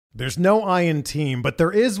There's no I in team, but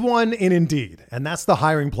there is one in Indeed, and that's the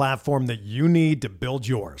hiring platform that you need to build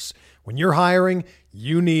yours. When you're hiring,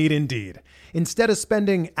 you need Indeed. Instead of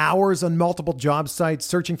spending hours on multiple job sites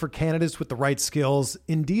searching for candidates with the right skills,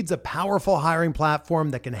 Indeed's a powerful hiring platform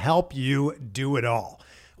that can help you do it all.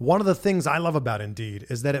 One of the things I love about Indeed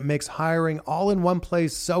is that it makes hiring all in one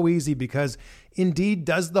place so easy because Indeed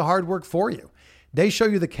does the hard work for you. They show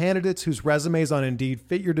you the candidates whose resumes on Indeed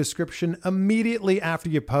fit your description immediately after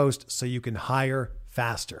you post so you can hire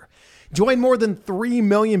faster. Join more than 3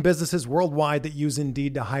 million businesses worldwide that use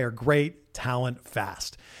Indeed to hire great talent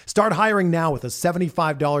fast. Start hiring now with a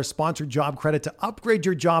 $75 sponsored job credit to upgrade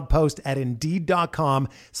your job post at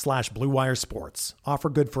Indeed.com/Blue Wire Sports. Offer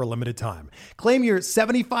good for a limited time. Claim your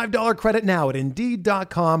 $75 credit now at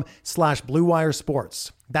Indeed.com/Blue Wire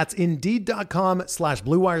Sports. That's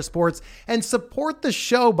Indeed.com/Blue Wire Sports, and support the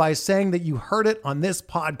show by saying that you heard it on this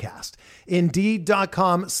podcast.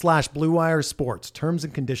 Indeed.com/Blue Wire Sports. Terms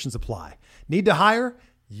and conditions apply. Need to hire?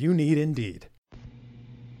 You need Indeed.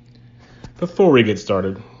 Before we get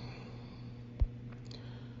started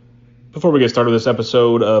with this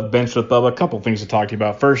episode of Bench with Bubba, a couple things to talk to you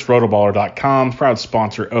about. First, Rotoballer.com, proud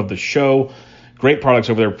sponsor of the show. Great products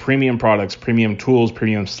over there, premium products, premium tools,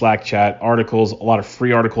 premium Slack chat, articles, a lot of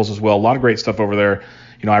free articles as well. A lot of great stuff over there.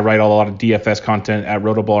 You know, I write a lot of DFS content at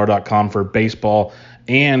Rotoballer.com for baseball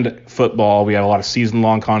and football. We have a lot of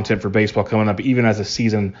season-long content for baseball coming up, even as the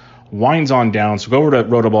season winds on down. So go over to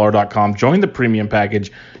Rotoballer.com, join the premium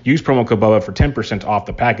package, use promo code Bubba for 10% off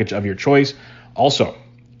the package of your choice. Also,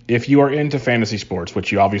 if you are into fantasy sports,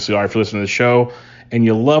 which you obviously are if you're listening to the show, and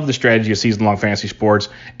you love the strategy of season-long fantasy sports,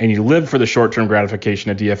 and you live for the short-term gratification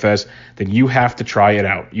of DFS, then you have to try it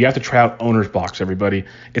out. You have to try out Owner's Box, everybody.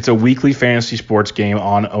 It's a weekly fantasy sports game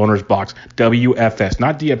on Owner's Box. WFS,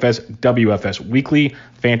 not DFS, WFS, weekly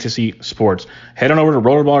fantasy sports. Head on over to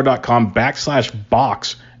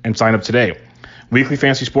rotoballer.com/box and sign up today. Weekly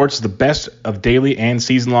Fantasy Sports is the best of daily and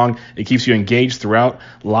season long. It keeps you engaged throughout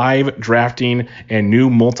live drafting and new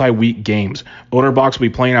multi-week games. Owner Box will be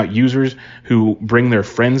playing out users who bring their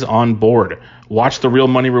friends on board. Watch the real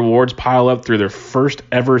money rewards pile up through their first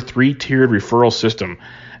ever 3-tiered referral system.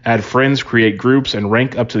 Add friends, create groups, and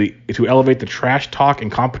rank up to elevate the trash talk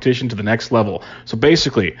and competition to the next level. So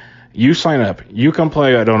basically, you sign up, you come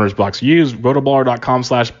play at Owner's Box. You use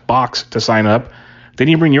rotoballer.com/box to sign up. Then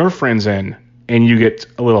you bring your friends in, and you get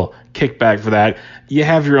a little kickback for that. You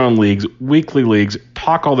have your own leagues, weekly leagues,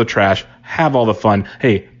 talk all the trash, have all the fun.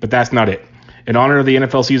 Hey, but that's not it. In honor of the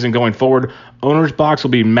NFL season going forward, Owner's Box will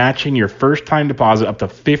be matching your first-time deposit up to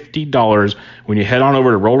 $50 when you head on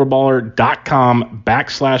over to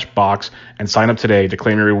rotoballer.com/box and sign up today to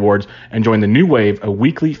claim your rewards and join the new wave of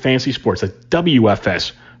weekly fantasy sports, a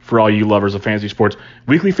WFS for all you lovers of fantasy sports.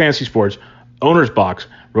 Weekly fantasy sports, Owner's Box,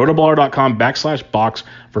 rotoballer.com/box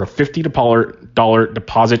for a $50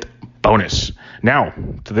 deposit bonus. Now,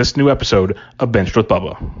 to this new episode of Benched with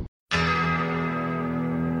Bubba.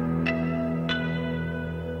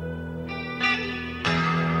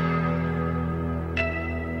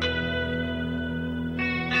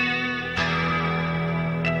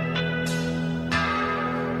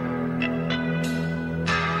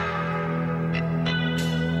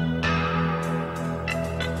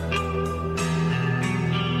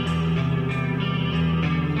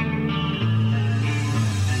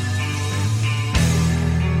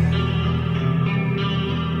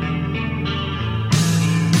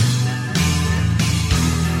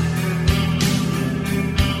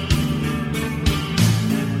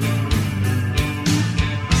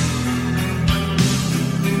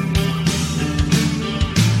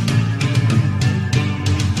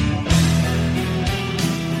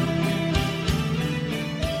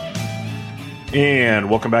 And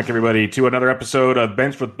welcome back, everybody, to another episode of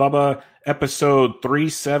Bench with Bubba, episode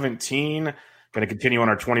 317. Going to continue on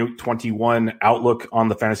our 2021 outlook on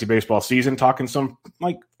the fantasy baseball season, talking some,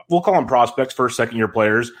 we'll call them prospects, first, second-year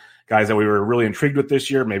players, guys that we were really intrigued with this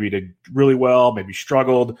year, maybe did really well, maybe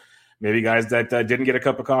struggled, maybe guys that didn't get a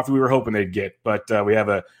cup of coffee we were hoping they'd get. But we have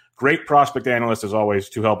a great prospect analyst, as always,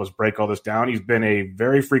 to help us break all this down. He's been a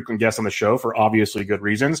very frequent guest on the show for obviously good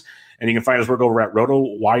reasons. And you can find his work over at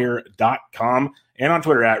rotowire.com and on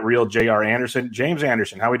Twitter at RealJRAnderson. James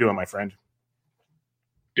Anderson, how are we doing, my friend?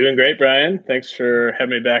 Doing great, Brian. Thanks for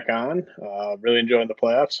having me back on. Really enjoying the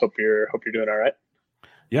playoffs. Hope you're doing all right.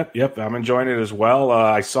 Yep. I'm enjoying it as well.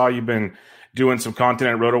 I saw you've been doing some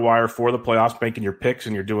content at RotoWire for the playoffs, making your picks,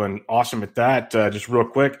 and you're doing awesome at that. Just real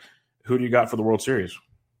quick, who do you got for the World Series?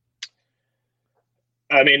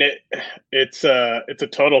 I mean, it's a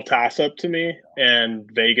total toss up to me,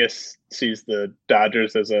 and Vegas sees the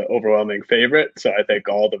Dodgers as an overwhelming favorite. So I think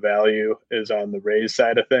all the value is on the Rays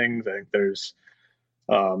side of things. I think there's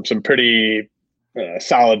some pretty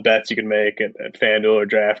solid bets you can make at FanDuel or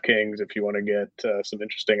DraftKings if you want to get some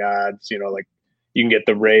interesting odds. Like you can get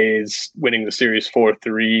the Rays winning the series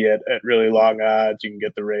 4-3 at really long odds. You can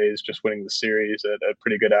get the Rays just winning the series at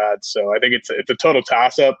pretty good odds. So I think it's a total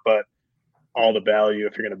toss up, but all the value,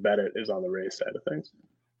 if you're going to bet it, is on the Rays side of things.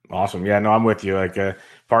 Awesome. Yeah, no, I'm with you. Like,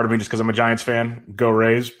 part of me, just because I'm a Giants fan, go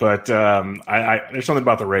Rays. But I there's something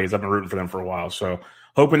about the Rays. I've been rooting for them for a while. So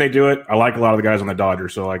hoping they do it. I like a lot of the guys on the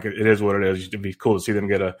Dodgers. So, like, it is what it is. It'd be cool to see them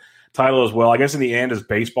get a title as well. I guess in the end, as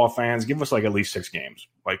baseball fans, give us like at least 6 games.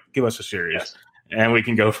 Like, give us a series. Yes. And we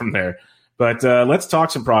can go from there. But let's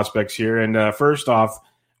talk some prospects here. And first off,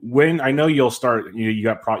 when I know you'll start,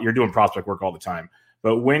 you're doing prospect work all the time.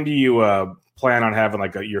 But when do you plan on having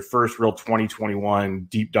like your first real 2021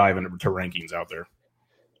 deep dive into rankings out there?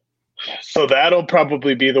 So that'll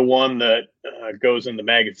probably be the one that goes in the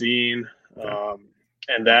magazine. Okay.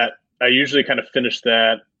 And that I usually kind of finish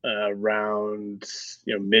that around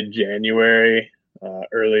mid-January,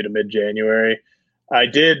 early to mid-January. I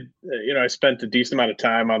did, I spent a decent amount of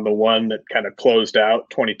time on the one that kind of closed out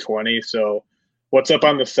 2020. So what's up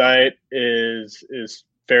on the site is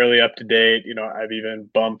fairly up to date. I've even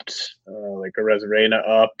bumped like a Arozarena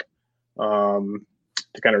up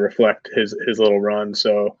to kind of reflect his little run.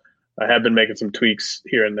 So I have been making some tweaks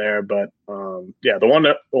here and there, but yeah,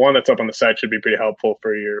 the one that's up on the site should be pretty helpful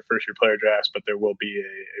for your first year player drafts. But there will be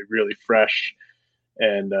a really fresh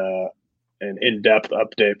and in-depth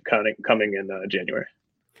update coming in January.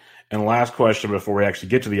 And last question before we actually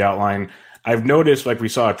get to the outline. I've noticed, like, we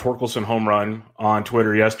saw a Torkelson home run on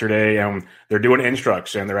Twitter yesterday, and they're doing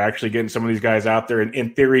instructs, and they're actually getting some of these guys out there. And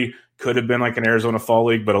in theory, could have been like an Arizona Fall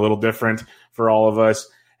League, but a little different for all of us.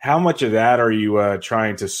 How much of that are you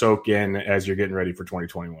trying to soak in as you're getting ready for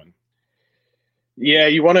 2021? Yeah,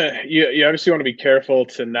 you obviously want to be careful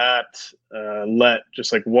to not let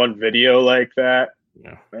just like one video like that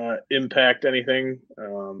impact anything.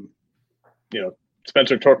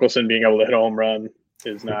 Spencer Torkelson being able to hit a home run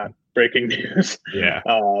is not breaking news. Yeah.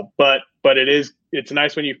 But it's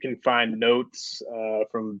nice when you can find notes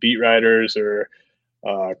from beat writers or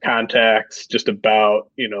contacts just about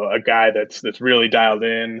a guy that's really dialed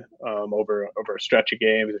in over a stretch of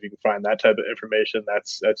games. If you can find that type of information,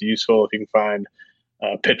 that's useful. If you can find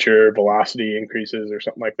pitcher velocity increases or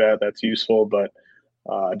something like that, that's useful. But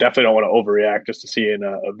definitely don't want to overreact just to seeing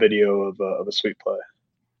a video of a sweet play.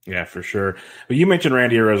 Yeah, for sure. But you mentioned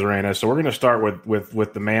Randy Arozarena, so we're going to start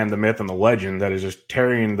with the man, the myth, and the legend that is just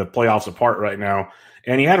tearing the playoffs apart right now.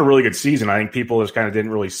 And he had a really good season. I think people just kind of didn't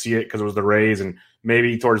really see it because it was the Rays, and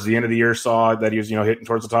maybe towards the end of the year saw that he was hitting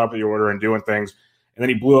towards the top of the order and doing things. And then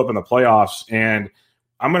he blew up in the playoffs. And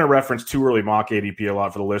I'm going to reference too early mock ADP a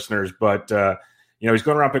lot for the listeners, but he's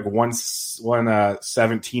going around pick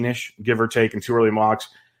 117-ish, give or take, in too early mocks.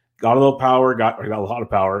 Got a little power, got a lot of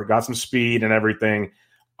power, got some speed and everything.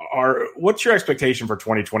 What's your expectation for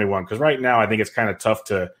 2021? Because right now I think it's kind of tough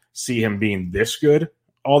to see him being this good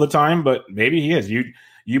all the time, but maybe he is. You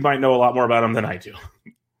might know a lot more about him than I do.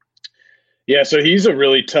 Yeah, so he's a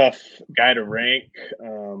really tough guy to rank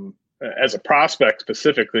as a prospect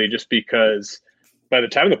specifically, just because by the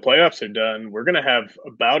time the playoffs are done, we're going to have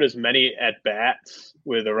about as many at-bats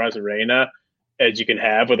with Arozarena as you can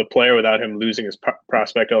have with a player without him losing his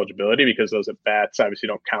prospect eligibility, because those at-bats obviously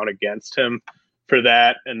don't count against him for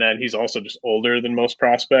that. And then he's also just older than most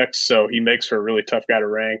prospects, so he makes for a really tough guy to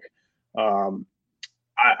rank.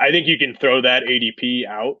 I think you can throw that ADP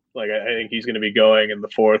out. Like, I think he's going to be going in the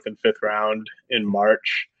 4th and 5th round in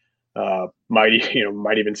March. Might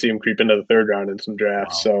even see him creep into the 3rd round in some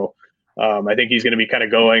drafts. Wow. So I think he's going to be kind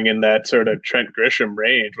of going in that sort of Trent Grisham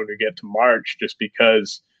range when we get to March, just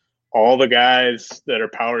because all the guys that are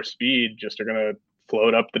power speed just are going to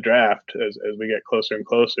float up the draft as we get closer and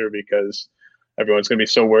closer, because everyone's going to be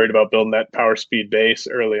so worried about building that power speed base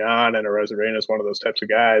early on, and Arozarena is one of those types of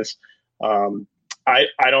guys.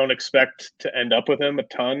 I don't expect to end up with him a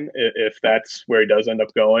ton if that's where he does end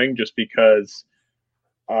up going, just because,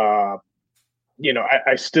 I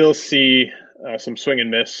still see some swing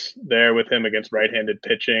and miss there with him against right-handed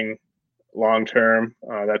pitching long term.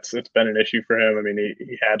 That's been an issue for him. I mean,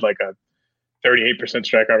 he had like a 38%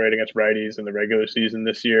 strikeout rate against righties in the regular season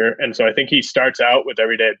this year. And so I think he starts out with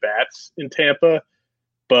everyday at bats in Tampa,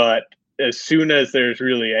 but as soon as there's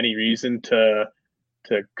really any reason to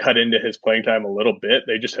cut into his playing time a little bit,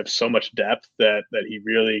 they just have so much depth that he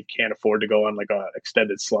really can't afford to go on like a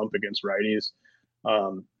extended slump against righties.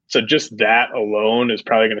 So just that alone is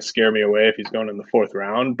probably going to scare me away if he's going in the 4th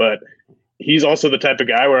round. But he's also the type of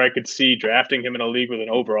guy where I could see drafting him in a league with an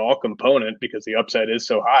overall component because the upside is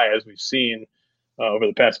so high, as we've seen over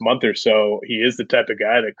the past month or so. He is the type of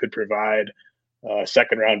guy that could provide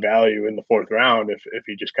second round value in the 4th round if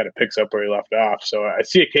he just kind of picks up where he left off. So I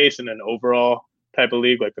see a case in an overall type of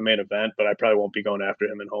league like the main event, but I probably won't be going after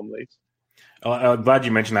him in home leagues. I'm glad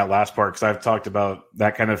you mentioned that last part because I've talked about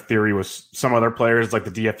that kind of theory with some other players, like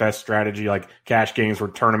the DFS strategy, like cash games or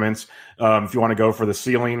tournaments. If you want to go for the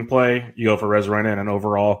ceiling play, you go for Resurrena and an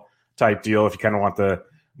overall type deal. If you kind of want the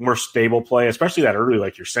more stable play, especially that early,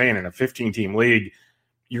 like you're saying, in a 15-team league,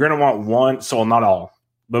 you're going to want one. So not all,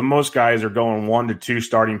 but most guys are going 1 to 2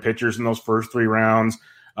 starting pitchers in those first 3 rounds.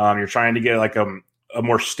 You're trying to get like a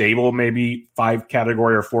more stable, maybe 5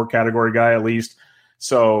 category or 4 category guy at least.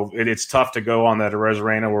 So it's tough to go on that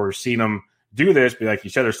Resurrena where we're seeing him do this. But like you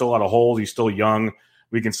said, there's still a lot of holes. He's still young.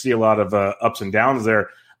 We can see a lot of ups and downs there.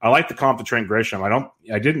 I like the comp to Trent Grisham.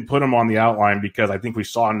 I didn't put him on the outline because I think we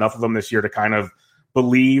saw enough of them this year to kind of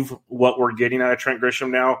believe what we're getting out of Trent Grisham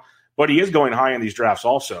now. But he is going high in these drafts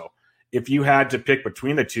also. If you had to pick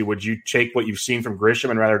between the two, would you take what you've seen from Grisham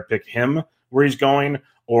and rather pick him where he's going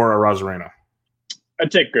or a Resurrena? I'd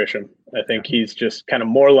take Grisham. I think he's just kind of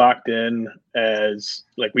more locked in as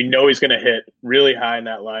like we know he's going to hit really high in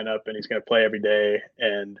that lineup and he's going to play every day.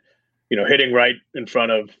 And, hitting right in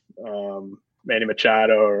front of Manny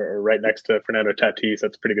Machado or right next to Fernando Tatis,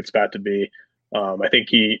 that's a pretty good spot to be. I think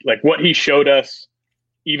what he showed us,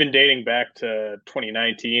 even dating back to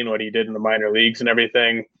 2019, what he did in the minor leagues and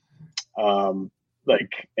everything, and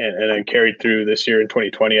then carried through this year in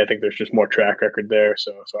 2020. I think there's just more track record there.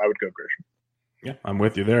 So I would go Grisham. Yeah, I'm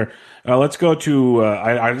with you there. Let's go to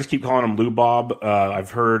I just keep calling him Lou Bob. I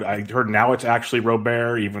heard now it's actually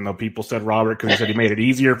Robert, even though people said Robert because he said he made it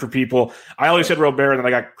easier for people. I always said Robert, and then I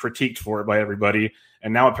got critiqued for it by everybody,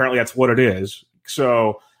 and now apparently that's what it is.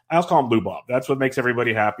 So I just call him Lou Bob. That's what makes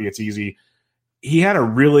everybody happy. It's easy. He had a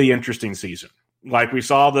really interesting season. Like we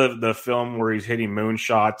saw the film where he's hitting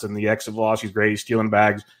moonshots and the exit velocity is great. He's stealing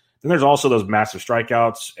bags. Then there's also those massive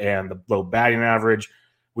strikeouts and the low batting average.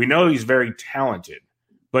 We know he's very talented,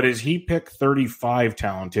 but is he pick 35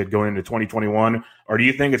 talented going into 2021? Or do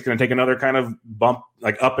you think it's going to take another kind of bump,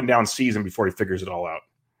 like up and down season before he figures it all out?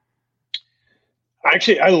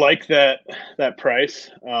 Actually, I like that price.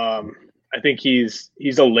 I think he's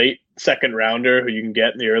a late second rounder who you can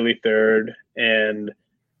get in the early third. And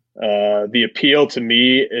the appeal to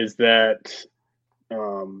me is that,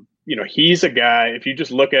 he's a guy, if you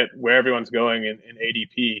just look at where everyone's going in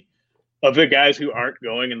ADP, of the guys who aren't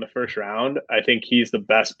going in the first round, I think he's the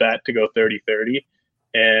best bet to go 30-30.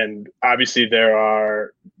 And obviously there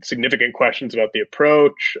are significant questions about the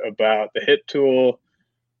approach, about the hit tool,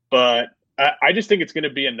 but I just think it's going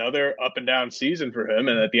to be another up and down season for him.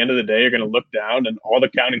 And at the end of the day, you're going to look down and all the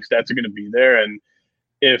counting stats are going to be there. And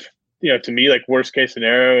if, to me, like worst case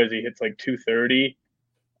scenario is he hits like 230,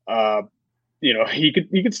 he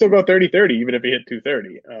could still go 30-30 even if he hit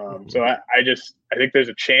 230. So I think there's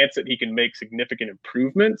a chance that he can make significant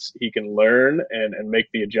improvements. He can learn and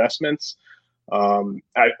make the adjustments.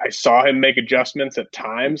 I saw him make adjustments at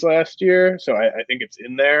times last year, so I think it's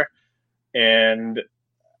in there. And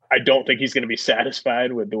I don't think he's going to be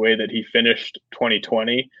satisfied with the way that he finished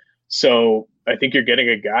 2020. So I think you're getting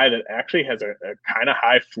a guy that actually has a kind of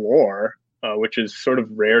high floor, which is sort of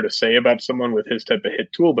rare to say about someone with his type of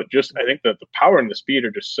hit tool. But just I think that the power and the speed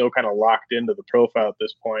are just so kind of locked into the profile at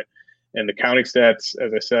this point. And the counting stats,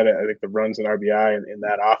 as I said, I think the runs and RBI in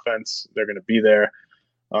that offense, they're going to be there.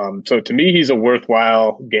 So to me, he's a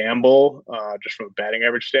worthwhile gamble just from a batting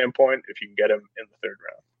average standpoint if you can get him in the third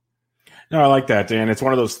round. No, I like that, Dan. It's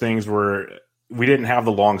one of those things where we didn't have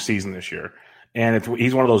the long season this year. And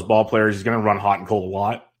he's one of those ball players. He's going to run hot and cold a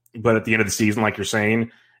lot. But at the end of the season, like you're saying,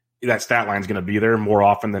 that stat line is going to be there more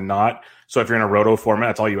often than not. So if you're in a roto format,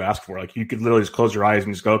 that's all you ask for. Like you could literally just close your eyes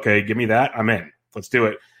and just go, okay, give me that. I'm in. Let's do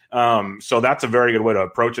it. So that's a very good way to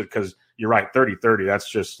approach it because you're right, 30-30. That's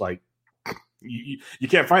just like you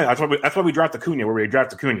can't find it. That's why we draft Acuna where we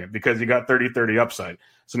draft Acuna because you got 30-30 upside.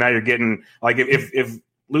 So now you're getting like if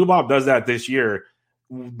Lou Bob does that this year,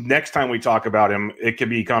 next time we talk about him, it could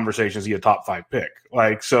be conversations. He a top 5 pick.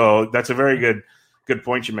 Like so, that's a very good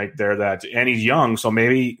point you make there. And he's young, so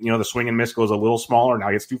maybe the swing and miss goes a little smaller. Now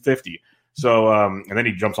he gets 250. So and then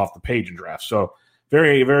he jumps off the page and drafts. So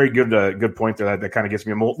very very good point there. That kind of gets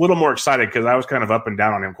me a little more excited because I was kind of up and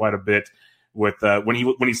down on him quite a bit with when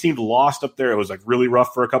he seemed lost up there. It was like really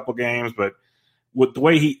rough for a couple games, but with the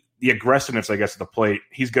way the aggressiveness, I guess, at the plate,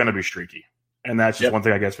 he's going to be streaky. And that's just one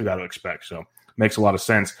thing I guess we got to expect. So makes a lot of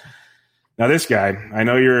sense. Now this guy, I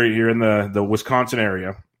know you're in the Wisconsin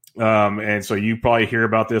area, and so you probably hear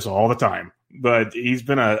about this all the time. But he's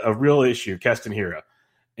been a real issue, Keston Hiura,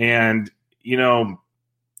 and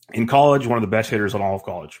in college, one of the best hitters on all of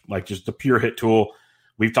college, like just a pure hit tool.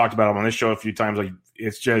 We've talked about him on this show a few times. Like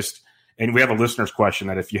it's just, and we have a listener's question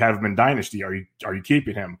that if you have him in Dynasty, are you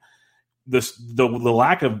keeping him? The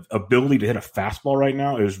lack of ability to hit a fastball right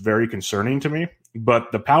now is very concerning to me.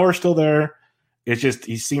 But the power's still there. It's just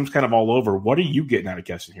he seems kind of all over. What are you getting out of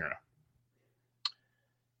Keston Hiura?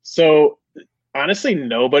 So honestly,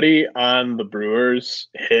 nobody on the Brewers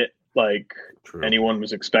hit like True. anyone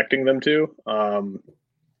was expecting them to.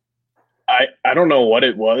 I don't know what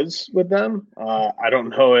it was with them. I don't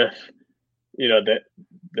know if that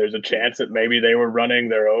there's a chance that maybe they were running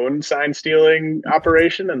their own sign stealing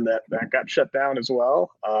operation and that got shut down as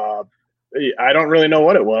well. I don't really know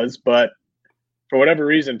what it was, but for whatever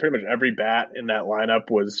reason, pretty much every bat in that lineup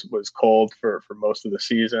was cold for most of the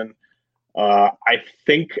season. I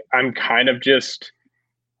think I'm kind of just,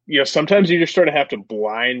 sometimes you just sort of have to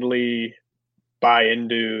blindly buy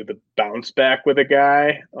into the bounce back with a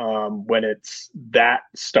guy when it's that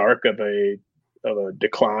stark of a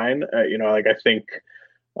decline. Like I think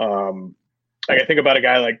about a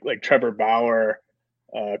guy like Trevor Bauer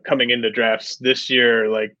coming into drafts this year.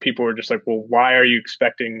 Like people were just like, well, why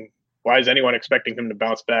is anyone expecting him to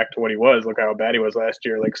bounce back to what he was? Look how bad he was last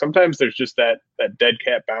year. Like sometimes there's just that dead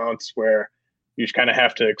cat bounce where you just kind of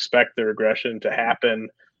have to expect the regression to happen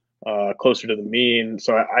closer to the mean.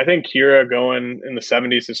 So I think Hiura going in the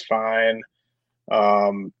 70s is fine.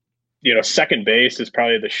 Second base is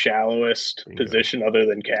probably the shallowest position other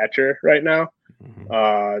than catcher right now.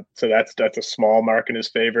 Mm-hmm. So that's a small mark in his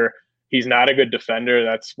favor. He's not a good defender.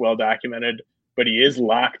 That's well documented. But he is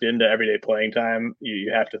locked into everyday playing time.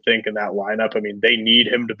 You have to think in that lineup. I mean, they need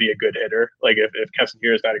him to be a good hitter. Like if Keston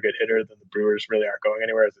Hiura is not a good hitter, then the Brewers really aren't going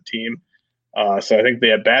anywhere as a team. So I think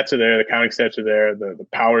the at-bats are there. The counting stats are there. The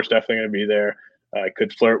power is definitely going to be there.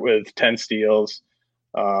 Could flirt with 10 steals.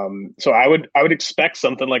 So I would expect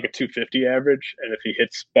something like a 250 average. And if he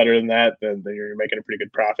hits better than that, then you're making a pretty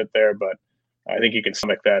good profit there. But I think you can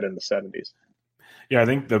stomach that in the 70s. Yeah, I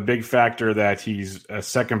think the big factor that he's a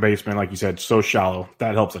second baseman, like you said, so shallow,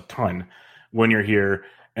 that helps a ton when you're here.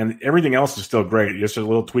 And everything else is still great. Just a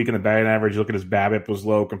little tweak in the batting average. You look at his BABIP was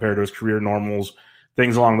low compared to his career normals,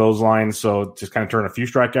 things along those lines. So just kind of turn a few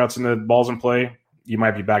strikeouts into balls in play, you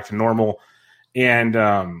might be back to normal. And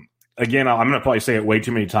again, I'm going to probably say it way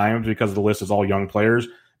too many times because the list is all young players,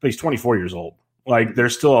 but he's 24 years old. Like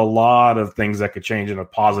there's still a lot of things that could change in a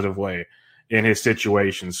positive way in his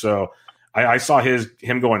situation. So I saw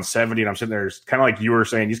him going 70, and I'm sitting there kind of like you were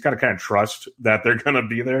saying, you just got to kind of trust that they're going to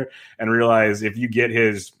be there and realize if you get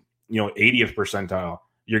his 80th percentile,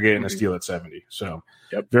 you're getting a steal at 70. So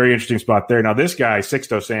Very interesting spot there. Now this guy,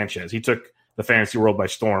 Sixto Sanchez, he took the fantasy world by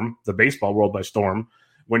storm, the baseball world by storm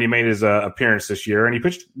when he made his appearance this year, and he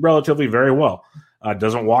pitched relatively very well.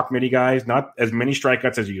 Doesn't walk many guys, not as many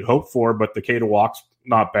strikeouts as you'd hope for, but the K to walks,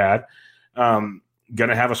 not bad. Going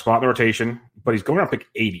to have a spot in the rotation, but he's going around pick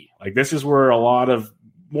 80. Like this is where a lot of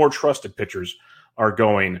more trusted pitchers are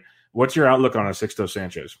going. What's your outlook on a Sixto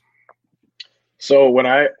Sanchez? So when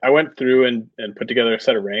I went through and put together a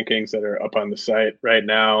set of rankings that are up on the site right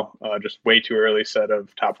now, just way too early set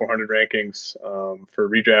of top 400 rankings for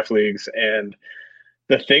redraft leagues. And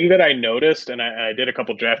the thing that I noticed, and I did a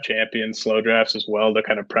couple draft champions, slow drafts as well to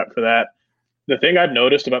kind of prep for that. The thing I've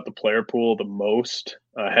noticed about the player pool the most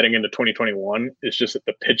heading into 2021 is just that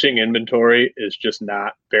the pitching inventory is just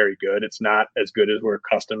not very good. It's not as good as we're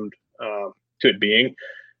accustomed to it being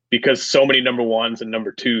because so many number ones and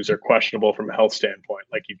number twos are questionable from a health standpoint.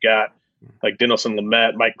 Like you've got like Dinelson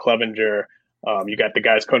Lamet, Mike Clevenger. You got the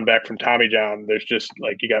guys coming back from Tommy John. There's just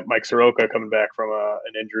like you got Mike Soroka coming back from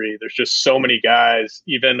an injury. There's just so many guys,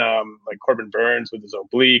 even like Corbin Burns with his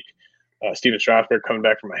oblique. Steven Strasburg coming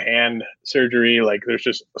back from a hand surgery. Like there's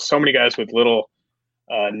just so many guys with little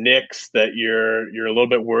nicks that you're a little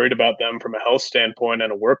bit worried about them from a health standpoint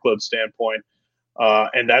and a workload standpoint.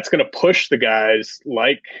 And that's going to push the guys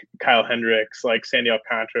like Kyle Hendricks, like Sandy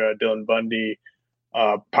Alcantara, Dylan Bundy,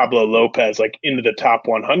 Pablo Lopez, like into the top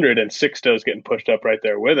 100, and Sixto's getting pushed up right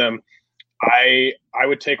there with him. I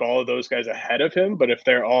would take all of those guys ahead of him, but if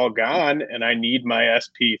they're all gone and I need my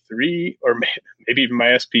SP3 or maybe even my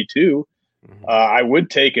SP2, I would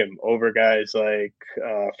take him over guys like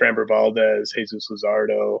Framber Valdez, Jesus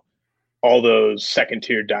Luzardo, all those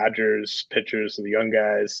second-tier Dodgers pitchers, the young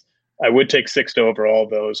guys. I would take Sixto over all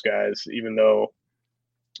those guys, even though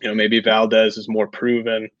maybe Valdez is more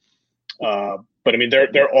proven. But I mean,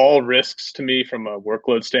 they're all risks to me from a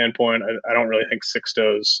workload standpoint. I don't really think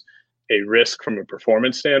Sixto's a risk from a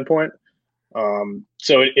performance standpoint.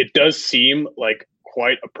 So it does seem like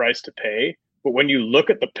quite a price to pay. But when you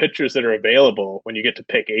look at the pitchers that are available when you get to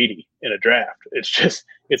pick 80 in a draft,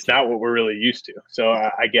 it's not what we're really used to. So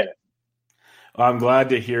I get it. I'm glad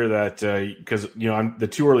to hear that because, the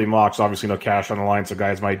too early mocks, obviously no cash on the line, so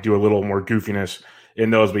guys might do a little more goofiness in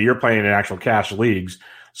those, but you're playing in actual cash leagues.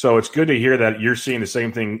 So it's good to hear that you're seeing the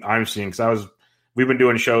same thing I'm seeing because we've been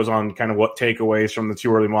doing shows on kind of what takeaways from the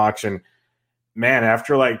too early mocks, and man,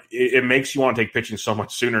 after it makes you want to take pitching so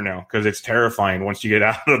much sooner now because it's terrifying once you get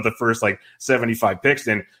out of the first 75 picks.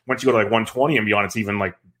 Then once you go to 120 and beyond, it's even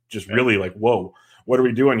really whoa, what are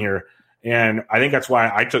we doing here? And I think that's why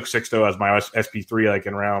I took Sixto as my SP3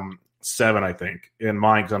 in round 7, I think, in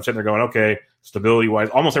mine, because I'm sitting there going, okay, stability-wise,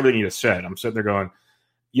 almost everything you just said. I'm sitting there going,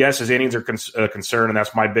 yes, his innings are concerned, and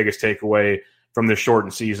that's my biggest takeaway from this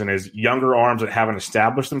shortened season is younger arms that haven't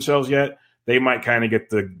established themselves yet, they might kind of get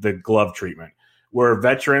the glove treatment. Where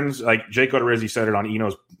veterans, like Jake Odorizzi said it on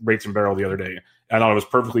Eno's Rates and Barrel the other day, I thought it was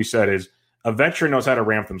perfectly said, is a veteran knows how to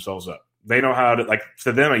ramp themselves up. They know how to,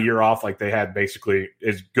 to them, a year off like they had basically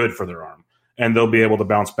is good for their arm. And they'll be able to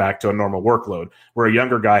bounce back to a normal workload where a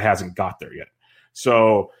younger guy hasn't got there yet.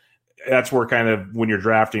 So that's where kind of when you're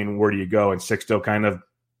drafting, where do you go? And Sixto kind of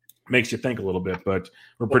makes you think a little bit, but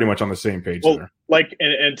we're pretty much on the same page there.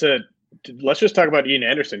 Let's just talk about Ian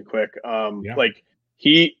Anderson quick.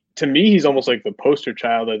 To me, he's almost like the poster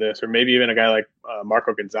child of this, or maybe even a guy like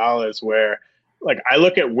Marco Gonzalez, where I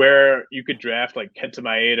look at where you could draft Kenta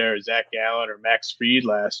Maeda or Zach Gallen or Max Fried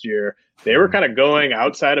last year. They were kind of going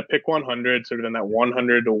outside of pick 100, sort of in that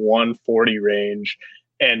 100 to 140 range.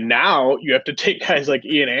 And now you have to take guys like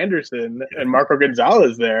Ian Anderson and Marco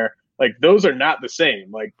Gonzalez there. Those are not the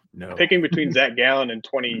same. No. Picking between Zach Gallen in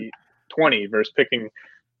 2020 versus picking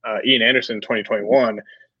Ian Anderson in 2021.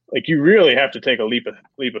 You really have to take a leap of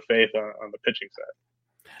faith on the pitching side.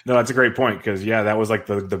 No, that's a great point because, that was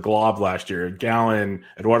the glob last year. Gallen,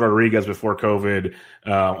 Eduardo Rodriguez before COVID,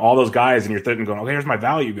 all those guys, and you're thinking going, okay, here's my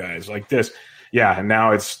value guys like this. Yeah, and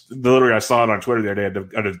now it's literally I saw it on Twitter the other day,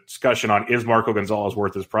 I had a discussion on is Marco Gonzalez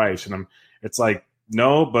worth his price? And it's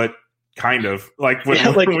no, but kind of.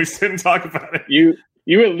 When we sit and talk about it.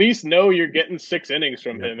 You at least know you're getting 6 innings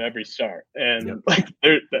from him every start. And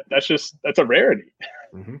that's a rarity.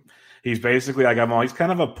 Mm-hmm. He's basically he's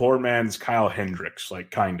kind of a poor man's Kyle Hendricks,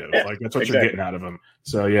 that's what you're getting out of him.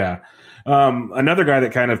 So another guy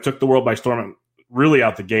that kind of took the world by storm really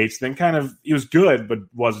out the gates, then he was good, but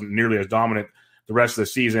wasn't nearly as dominant the rest of the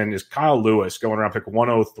season is Kyle Lewis going around pick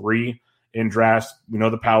 103 in drafts. We know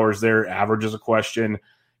the power's there. Average is a question.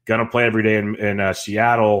 Going to play every day in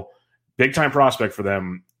Seattle. Big time prospect for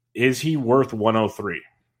them. Is he worth 103?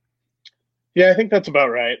 Yeah, I think that's about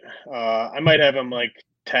right. I might have him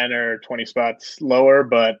 10 or 20 spots lower,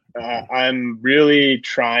 but I'm really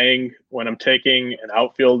trying when I'm taking an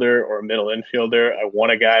outfielder or a middle infielder. I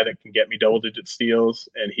want a guy that can get me double-digit steals,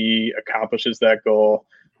 and he accomplishes that goal.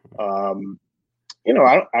 I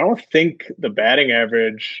don't think the batting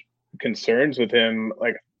average concerns with him,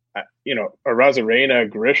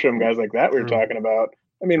 Arozarena, Grisham, guys like that we were talking about.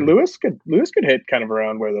 I mean, Lewis could hit kind of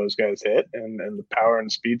around where those guys hit, and the power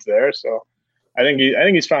and speed's there. So I think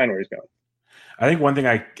he's fine where he's going. I think one thing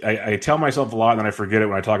I tell myself a lot, and then I forget it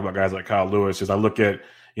when I talk about guys like Kyle Lewis, is I look at,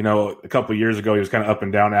 a couple of years ago, he was kind of up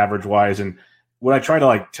and down average-wise, and what I try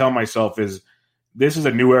to, tell myself is this is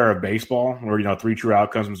a new era of baseball where, 3 true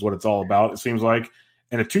outcomes is what it's all about, it seems like,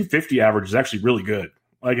 and a 250 average is actually really good.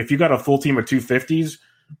 If you got a full team of 250s,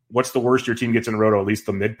 what's the worst your team gets in a roto? At least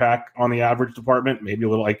the mid-pack on the average department, maybe a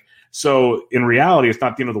little so in reality, it's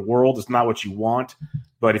not the end of the world. It's not what you want.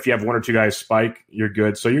 But if you have 1 or 2 guys spike, you're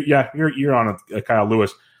good. So you're on a Kyle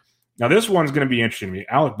Lewis. Now this one's going to be interesting to me.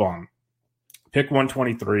 Alec Bohm, pick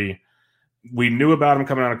 123. We knew about him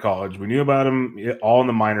coming out of college. We knew about him all in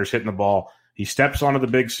the minors hitting the ball. He steps onto the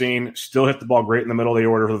big scene, still hit the ball great in the middle of the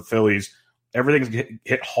order for the Phillies. Everything's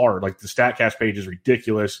hit hard. The StatCast page is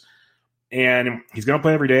ridiculous. And he's going to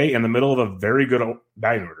play every day in the middle of a very good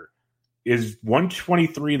batting order. Is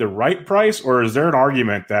 123 the right price, or is there an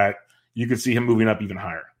argument that you could see him moving up even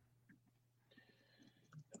higher?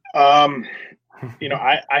 I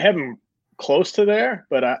have him close to there,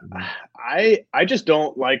 but I just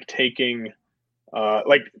don't like taking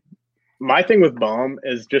my thing with Bohm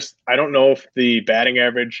is just I don't know if the batting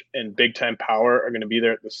average and big time power are going to be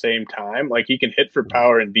there at the same time. He can hit for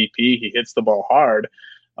power in BP, he hits the ball hard.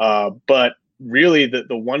 But really, the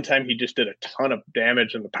one time he just did a ton of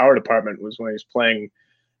damage in the power department was when he was playing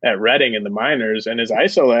at Reading in the minors, and his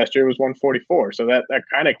ISO last year was 144. So that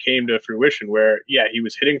kind of came to fruition where, he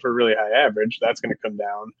was hitting for a really high average. That's going to come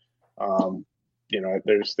down.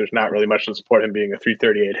 there's not really much to support him being a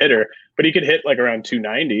 338 hitter, but he could hit like around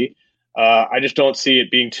 290. I just don't see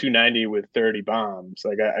it being 290 with 30 bombs.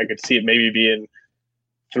 Like I could see it maybe being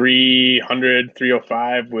 300,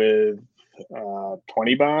 305 with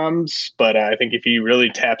 20 bombs. But I think if he really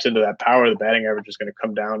taps into that power, the batting average is going to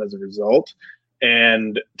come down as a result.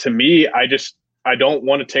 And to me, I don't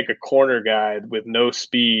want to take a corner guy with no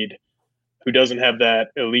speed who doesn't have that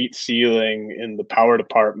elite ceiling in the power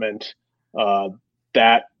department.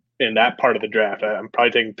 That in that part of the draft, I'm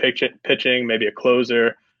probably taking pitching, maybe a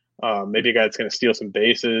closer, maybe a guy that's going to steal some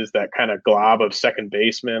bases. That kind of glob of second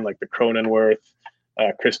baseman, like the Cronenworth,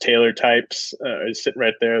 Chris Taylor types, is sitting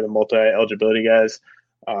right there. The multi-eligibility guys.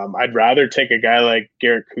 I'd rather take a guy like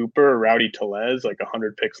Garrett Cooper or Rowdy Tellez, like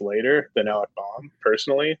 100 picks later, than Alec Baum,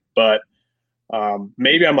 personally. But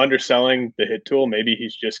maybe I'm underselling the hit tool. Maybe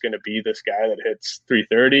he's just going to be this guy that hits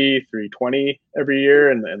 330, 320 every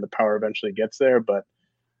year, and the power eventually gets there. But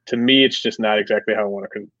to me, it's just not exactly how I want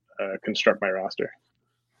to construct my roster.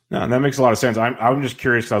 No, that makes a lot of sense. I'm just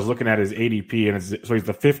curious because I was looking at his ADP, and so he's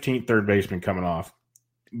the 15th third baseman coming off.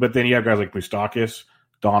 But then you have guys like Moustakas,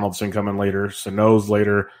 Donaldson coming later, Sano's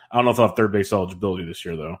later. I don't know if they'll have third base eligibility this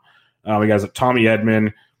year, though. We got Tommy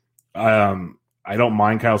Edman. I don't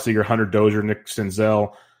mind Kyle Seager, Hunter Dozier, Nick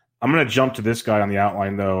Senzel. I'm going to jump to this guy on the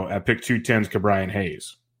outline, though, at pick 210's Ke'Bryan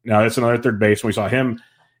Hayes. Now, that's another third base. We saw him,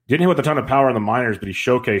 didn't hit with a ton of power in the minors, but he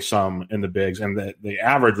showcased some in the bigs, and the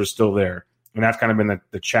average was still there. And that's kind of been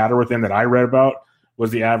the chatter with him that I read about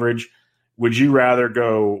was the average. Would you rather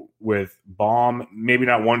go with Baum, maybe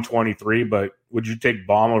not 123, but would you take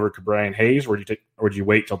Baum over Ke'Bryan Hayes, or would you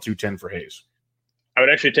wait till 210 for Hayes? I would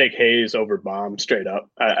actually take Hayes over Baum straight up.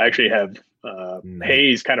 I actually have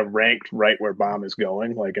Hayes kind of ranked right where Baum is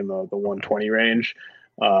going, like in the 120 range.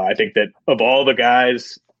 I think that of all the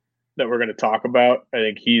guys that we're going to talk about, I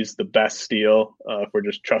think he's the best steal if we're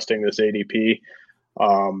just trusting this ADP.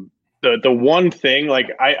 The one thing, like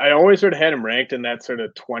I always sort of had him ranked in that sort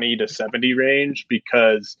of 20 to 70 range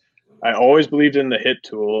because I always believed in the hit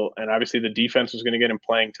tool, and obviously the defense was going to get him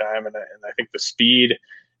playing time, and I think the speed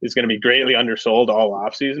is going to be greatly undersold all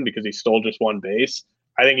offseason because he stole just one base.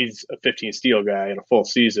 I think he's a 15 steal guy in a full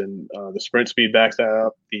season. The sprint speed backs that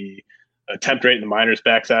up. The attempt rate in the minors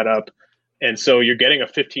backs that up. And so you're getting a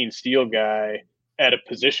 15 steal guy at a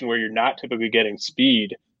position where you're not typically getting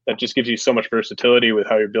speed. That just gives you so much versatility with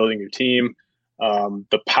how you're building your team.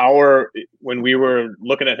 The power, when we were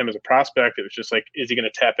looking at him as a prospect, it was just like, is he going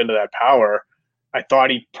to tap into that power? I thought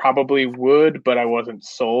he probably would, but I wasn't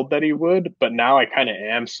sold that he would. But now I kind of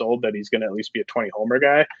am sold that he's going to at least be a 20 homer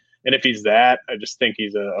guy. And if he's that, I just think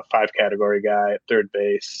he's a 5-category guy at third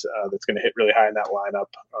base that's going to hit really high in that lineup.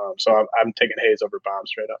 So I'm taking Hayes over Baum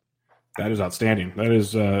straight up. That is outstanding. That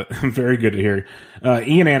is very good to hear.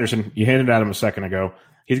 Ian Anderson, you hinted at him a second ago.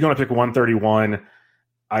 He's going to pick 131.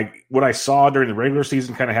 What I saw during the regular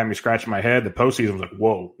season kind of had me scratching my head. The postseason was like,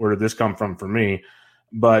 whoa, where did this come from for me?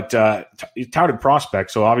 But he's touted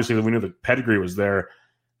prospect, so obviously we knew the pedigree was there.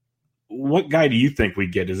 What guy do you think we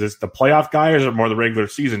get? Is this the playoff guy, or is it more the regular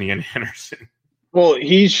season Ian Anderson? Well,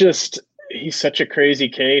 he's such a crazy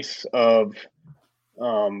case of,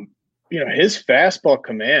 his fastball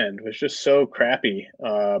command was just so crappy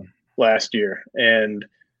last year. And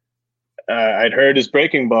I'd heard his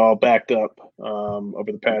breaking ball backed up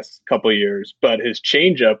over the past couple of years, but his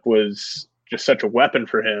changeup was just such a weapon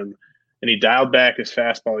for him. And he dialed back his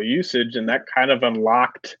fastball usage, and that kind of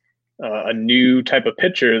unlocked a new type of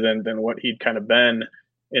pitcher than what he'd kind of been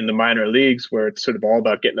in the minor leagues, where it's sort of all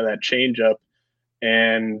about getting to that changeup.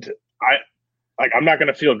 And I'm not going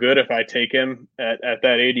to feel good if I take him at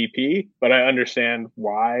that ADP, but I understand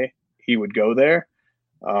why he would go there.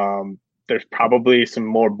 There's probably some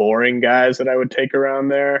more boring guys that I would take around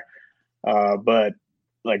there. But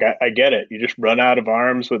like, I get it. You just run out of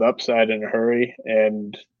arms with upside in a hurry.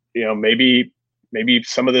 And, maybe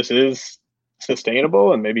some of this is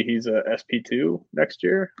sustainable, and maybe he's a SP2 next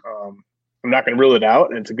year. I'm not going to rule it out,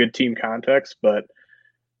 and it's a good team context, but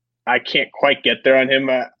I can't quite get there on him.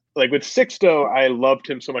 Like with Sixto, I loved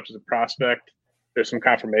him so much as a prospect. There's some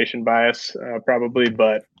confirmation bias probably,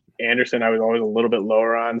 but Anderson I was always a little bit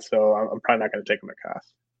lower on, so I'm probably not going to take him at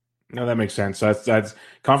cost. No, that makes sense. That's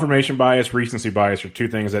confirmation bias, recency bias are two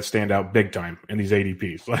things that stand out big time in these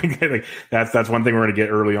ADPs. Like that's one thing we're going to get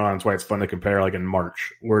early on. That's why it's fun to compare. Like in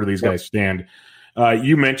March, where do these guys stand?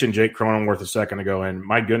 You mentioned Jake Cronenworth a second ago, and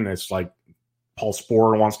my goodness, like Paul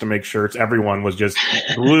Sporer wants to make shirts. Everyone was just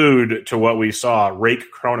glued to what we saw. Rake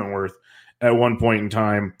Cronenworth at one point in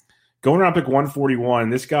time. Going around pick 141,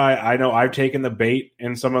 this guy, I know I've taken the bait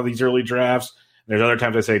in some of these early drafts. There's other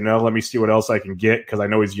times I say, no, let me see what else I can get because I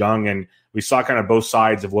know he's young, and we saw kind of both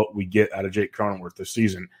sides of what we get out of Jake Cronenworth this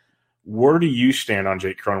season. Where do you stand on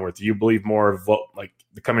Jake Cronenworth? Do you believe more of what, like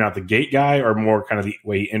the coming out the gate guy, or more kind of the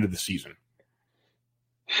way into the season?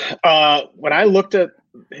 When I looked at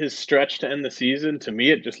his stretch to end the season, to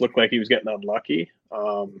me it just looked like he was getting unlucky.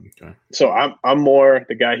 So I'm more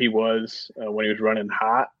the guy he was when he was running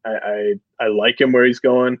hot. I like him where he's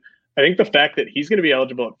going. I think the fact that he's going to be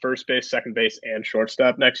eligible at first base, second base, and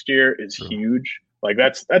shortstop next year is huge. Like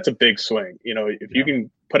that's a big swing. You know, if you can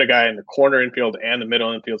put a guy in the corner infield and the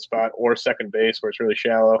middle infield spot, or second base where it's really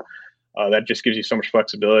shallow, that just gives you so much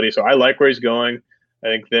flexibility. So I like where he's going. I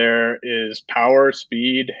think there is power,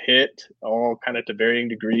 speed, hit, all kind of to varying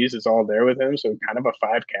degrees is all there with him. So kind of a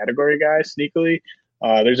 5-category guy sneakily.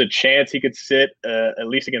 There's a chance he could sit at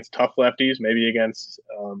least against tough lefties, maybe against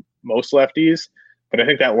most lefties. But I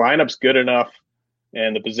think that lineup's good enough,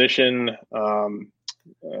 and the position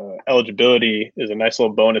eligibility is a nice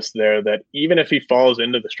little bonus there that even if he falls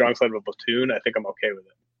into the strong side of a platoon, I think I'm okay with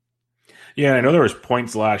it. Yeah, I know there was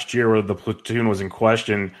points last year where the platoon was in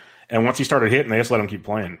question, and once he started hitting, they just let him keep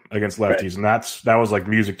playing against lefties, and that was like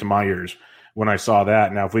music to my ears when I saw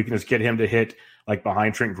that. Now, if we can just get him to hit like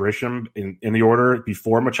behind Trent Grisham in the order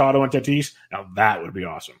before Machado and Tatis, now that would be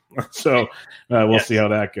awesome. So we'll see how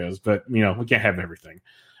that goes. But, you know, we can't have everything.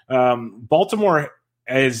 Baltimore,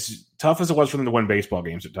 as tough as it was for them to win baseball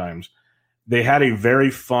games at times, they had a very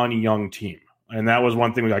fun young team. And that was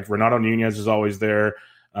one thing. Like Renato Nunez is always there.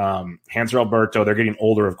 Hanser Alberto, they're getting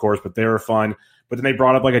older, of course, but they were fun. But then they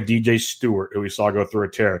brought up like a DJ Stewart, who we saw go through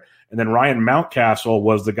a tear. And then Ryan Mountcastle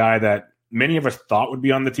was the guy that many of us thought would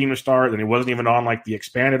be on the team to start, and he wasn't even on like the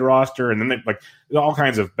expanded roster. And then all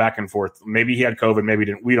kinds of back and forth. Maybe he had COVID, maybe he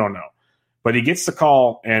didn't. We don't know. But he gets the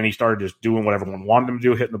call, and he started just doing what everyone wanted him to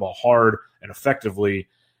do, hitting the ball hard and effectively.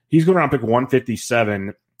 He's going around pick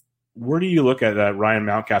 157. Where do you look at that Ryan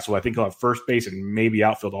Mountcastle? I think he'll have first base and maybe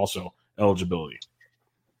outfield also eligibility.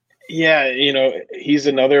 Yeah, you know, he's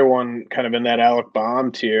another one kind of in that Alec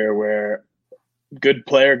Baum tier where good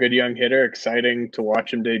player, good young hitter, exciting to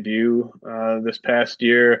watch him debut this past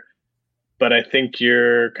year. But I think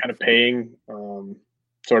you're kind of paying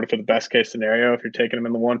sort of for the best case scenario if you're taking him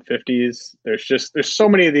in the 150s. There's so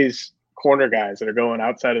many of these corner guys that are going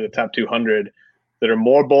outside of the top 200 that are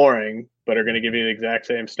more boring, but are going to give you the exact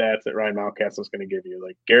same stats that Ryan Mountcastle is going to give you.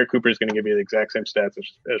 Like Garrett Cooper is going to give you the exact same stats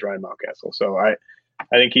as Ryan Mountcastle. So I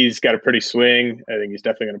think he's got a pretty swing. I think he's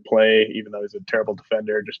definitely going to play, even though he's a terrible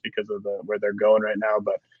defender just because of where they're going right now.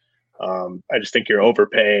 But I just think you're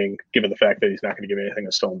overpaying given the fact that he's not going to give you anything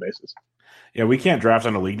on stolen bases. Yeah, we can't draft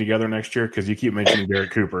on a league together next year because you keep mentioning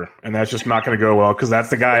Garrett Cooper, and that's just not going to go well because that's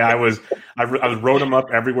the guy I wrote him up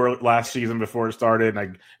everywhere last season before it started.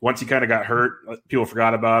 And once he kind of got hurt, people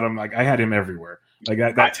forgot about him. Like I had him everywhere. Like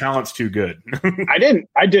that talent's too good.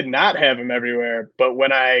 I did not have him everywhere, but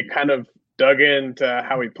when I kind of dug into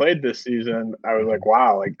how he played this season, I was like,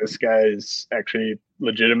 wow, like this guy's actually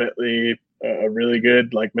legitimately a really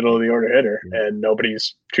good like middle of the order hitter, and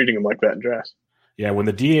nobody's treating him like that in drafts. Yeah, when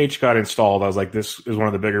the DH got installed, I was like, this is one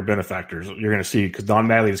of the bigger benefactors you're going to see because Don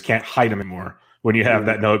Mattingly just can't hide him anymore when you have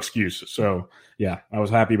that no excuse. So, yeah, I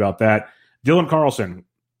was happy about that. Dylan Carlson,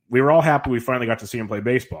 we were all happy we finally got to see him play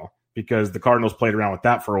baseball because the Cardinals played around with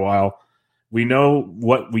that for a while. We know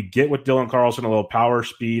what we get with Dylan Carlson, a little power,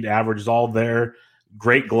 speed, average is all there.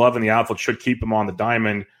 Great glove in the outfield should keep him on the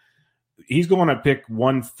diamond. He's going to pick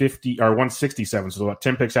 150 or 167, so about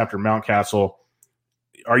 10 picks after Mountcastle.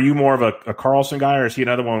 Are you more of a Carlson guy, or is he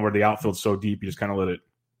another one where the outfield's so deep you just kind of let it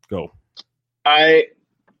go? I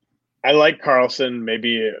like Carlson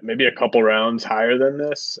maybe a couple rounds higher than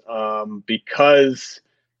this because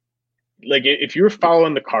like if you were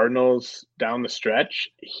following the Cardinals down the stretch,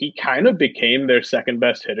 he kind of became their second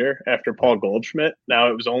best hitter after Paul Goldschmidt. Now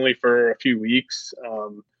it was only for a few weeks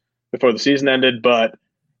before the season ended, but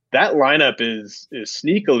that lineup is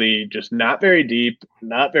sneakily just not very deep,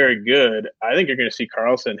 not very good. I think you're going to see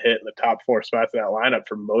Carlson hit in the top 4 spots of that lineup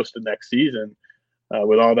for most of next season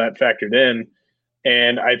with all that factored in.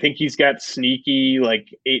 And I think he's got sneaky like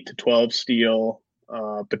 8 to 12 steal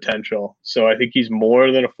potential. So I think he's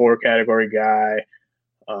more than a 4-category guy.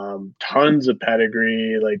 Tons of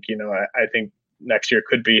pedigree. Like, you know, I think next year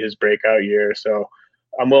could be his breakout year. So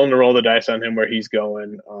I'm willing to roll the dice on him where he's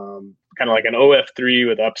going. Kind of like an OF3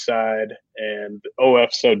 with upside, and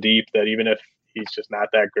OF so deep that even if he's just not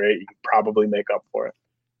that great, you can probably make up for it.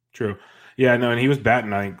 True. Yeah, no, and he was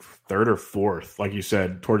batting, I think, 3rd or 4th, like you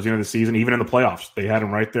said, towards the end of the season, even in the playoffs. They had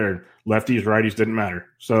him right there. Lefties, righties, didn't matter.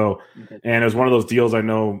 So, and it was one of those deals I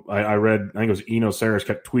know I read, I think it was Eno Saris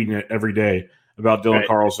kept tweeting it every day about Dylan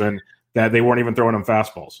Carlson. that they weren't even throwing him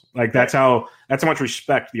fastballs. Like that's how much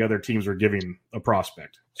respect the other teams were giving a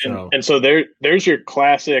prospect. So and so there's your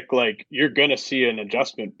classic, like, you're gonna see an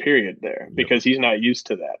adjustment period there because he's not used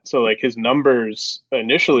to that. So like his numbers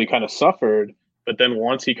initially kind of suffered, but then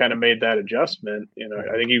once he kind of made that adjustment,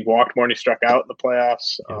 I think he walked more and he struck out in the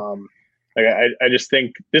playoffs. I just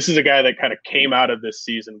think this is a guy that kind of came out of this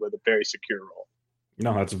season with a very secure role.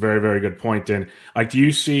 No, that's a very, very good point. And like, do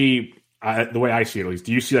you see the way I see it, at least,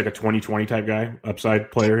 do you see like a 2020 type guy,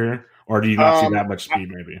 upside player here, or do you not see that much speed?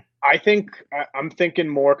 Maybe I think I'm thinking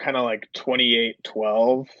more kind of like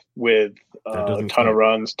 28-12 with a ton of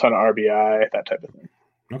runs, ton of RBI, that type of thing.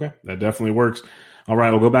 Okay, that definitely works. All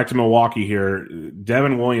right, we'll go back to Milwaukee here.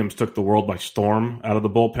 Devin Williams took the world by storm out of the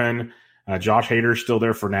bullpen. Josh Hader's still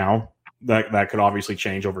there for now. That could obviously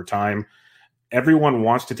change over time. Everyone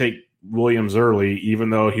wants to take Williams early,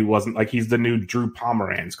 even though he wasn't like he's the new Drew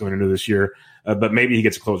Pomeranz going into this year. But maybe he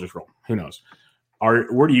gets a closer's role. Who knows?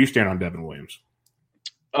 Where do you stand on Devin Williams?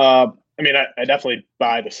 I mean, I definitely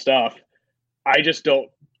buy the stuff. I just don't.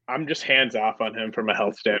 I'm just hands off on him from a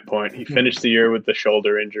health standpoint. He finished the year with the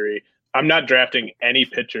shoulder injury. I'm not drafting any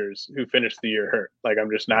pitchers who finished the year hurt. Like,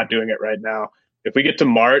 I'm just not doing it right now. If we get to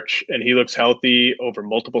March and he looks healthy over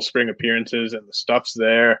multiple spring appearances and the stuff's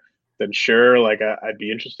there, then sure, like I'd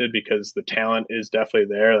be interested because the talent is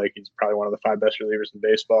definitely there. Like, he's probably one of the 5 best relievers in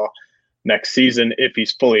baseball next season if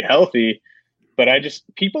he's fully healthy. But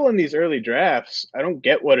people in these early drafts, I don't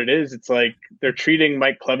get what it is. It's like they're treating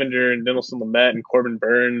Mike Clevenger and Dinelson Lamet and Corbin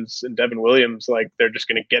Burns and Devin Williams like they're just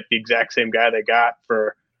going to get the exact same guy they got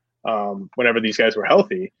for whenever these guys were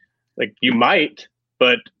healthy. Like, you might,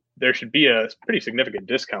 but there should be a pretty significant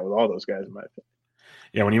discount with all those guys, in my opinion.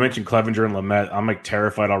 Yeah, when you mentioned Clevenger and Lamet, I'm like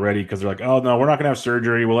terrified already because they're like, oh, no, we're not going to have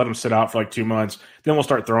surgery. We'll let him sit out for like 2 months. Then we'll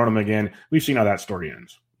start throwing him again. We've seen how that story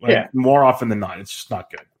ends. Like, more often than not, it's just not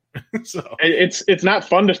good. So it's not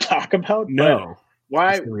fun to talk about. No.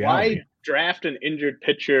 Why draft an injured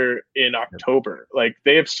pitcher in October? Like,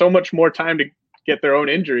 they have so much more time to get their own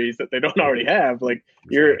injuries that they don't already have. Like,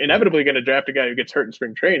 you're inevitably going to draft a guy who gets hurt in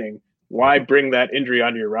spring training. Why bring that injury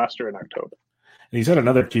onto your roster in October? And he said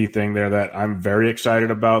another key thing there that I'm very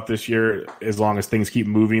excited about this year. As long as things keep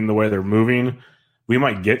moving the way they're moving, we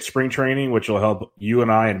might get spring training, which will help you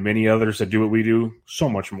and I and many others that do what we do so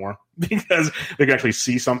much more because they can actually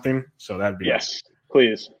see something. So that'd be nice.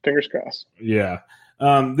 Please, fingers crossed. Yeah.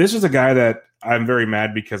 This is a guy that I'm very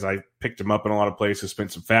mad because I picked him up in a lot of places,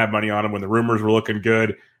 spent some fab money on him when the rumors were looking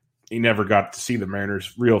good. He never got to see the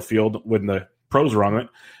Mariners' real field when the pros were on it.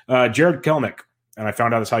 Jared Kelenic, and I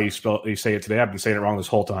found out that's how you say it today. I've been saying it wrong this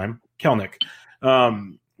whole time. Kelenic.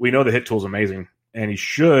 We know the hit tool is amazing, and he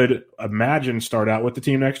should start out with the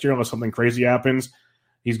team next year unless something crazy happens.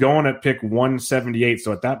 He's going at pick 178,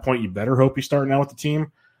 so at that point, you better hope he's starting out with the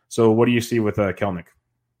team. So what do you see with Kelenic?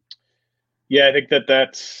 Yeah, I think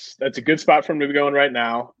that's a good spot for him to be going right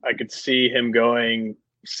now. I could see him going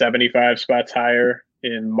 75 spots higher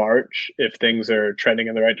in March if things are trending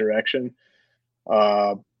in the right direction.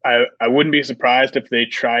 I wouldn't be surprised if they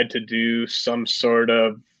tried to do some sort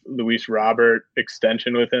of Luis Robert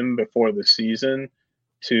extension with him before the season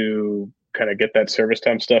to kind of get that service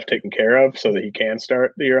time stuff taken care of so that he can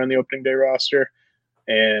start the year on the opening day roster.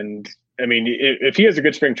 And I mean, if he has a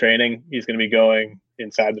good spring training, he's going to be going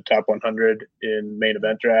inside the top 100 in main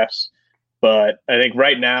event drafts. But I think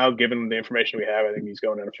right now, given the information we have, I think he's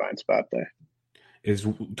going in a fine spot there. Is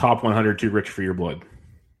top 100 too rich for your blood?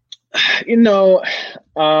 It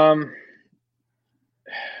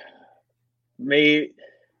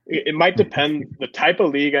might depend the type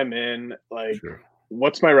of league I'm in. Like, sure.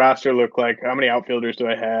 What's my roster look like? How many outfielders do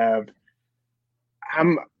I have?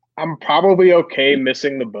 I'm probably okay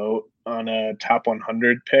missing the boat on a top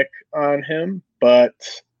 100 pick on him, but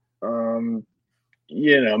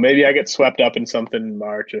maybe I get swept up in something in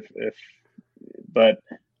March but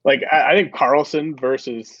like I think Carlson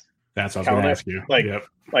versus that's what I was going to ask you.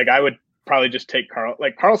 Like I would probably just take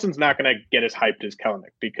Carlson's not going to get as hyped as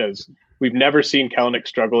Kelenic because we've never seen Kelenic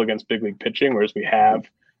struggle against big league pitching, whereas we have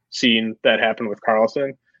seen that happen with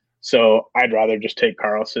Carlson. So I'd rather just take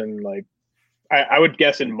Carlson. Like I would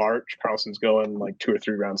guess in March, Carlson's going like 2 or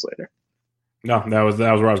 3 rounds later. No, that was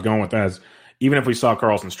where I was going with that. Even if we saw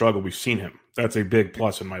Carlson struggle, we've seen him. That's a big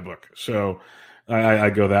plus in my book. So I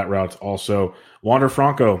go that route also. Wander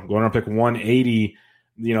Franco going to pick 180.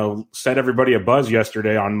 Set everybody a buzz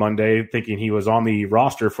yesterday on Monday, thinking he was on the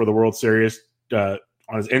roster for the World Series on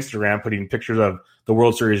his Instagram, putting pictures of the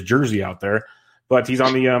World Series jersey out there. But he's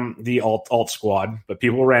on the alt squad. But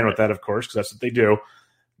people ran with that, of course, because that's what they do.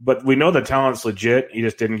 But we know the talent's legit. He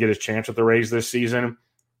just didn't get his chance with the Rays this season.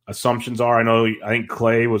 assumptions are. I think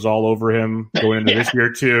Clay was all over him going into this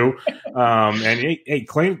year too. And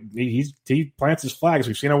Clay, he plants his flags.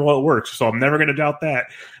 We've seen how well it works, so I'm never going to doubt that.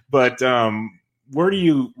 But where do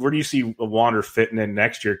you see Wander fitting in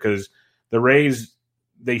next year? Because the Rays,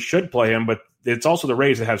 they should play him, but it's also the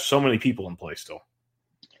Rays that have so many people in play still.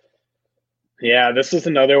 Yeah, this is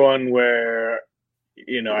another one where,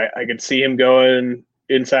 I could see him going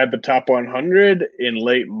inside the top 100 in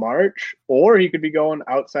late March, or he could be going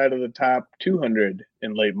outside of the top 200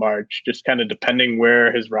 in late March, just kind of depending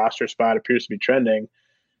where his roster spot appears to be trending.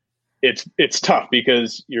 It's tough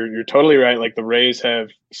because you're totally right. Like, the Rays have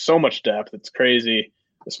so much depth. It's crazy,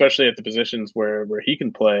 especially at the positions where he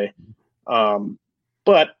can play.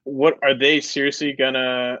 But what are they seriously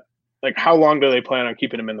gonna, like, how long do they plan on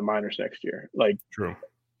keeping him in the minors next year? Like, true.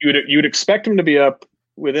 You'd expect him to be up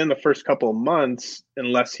within the first couple of months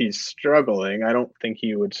unless he's struggling. I don't think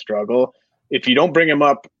he would struggle. If you don't bring him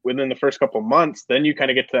up within the first couple of months, then you kind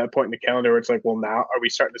of get to that point in the calendar where it's like, well, now are we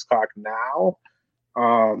starting this clock now?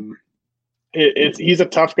 He's a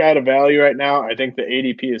tough guy to value right now. I think the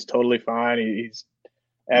ADP is totally fine. He's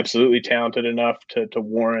absolutely talented enough to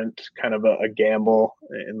warrant kind of a gamble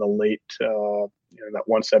in the late, that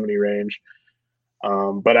 170 range.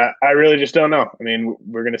 But I really just don't know. I mean,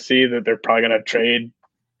 we're going to see that they're probably going to trade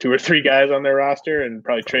 2 or 3 guys on their roster and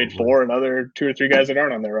probably trade 4 another 2 or 3 guys that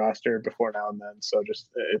aren't on their roster before now and then. So just,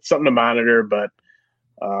 it's something to monitor, but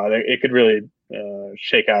it could really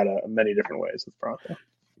shake out many different ways with Bronco.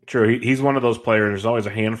 True. He's one of those players. There's always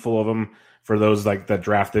a handful of them for those like that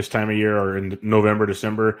draft this time of year or in November,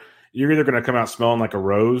 December. You're either going to come out smelling like a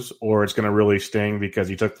rose or it's going to really sting because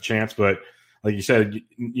you took the chance. But like you said,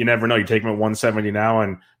 you never know. You take him at 170 now,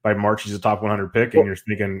 and by March he's a top 100 pick, and you're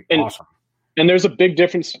thinking, awesome. And there's a big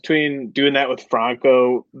difference between doing that with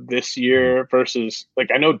Franco this year versus, like,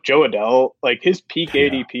 I know Joe Adell, like, his peak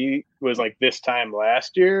ADP was like this time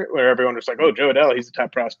last year where everyone was like, oh, Joe Adell, he's a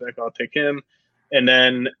top prospect, I'll take him. And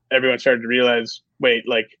then everyone started to realize, wait,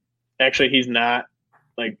 like, actually he's not.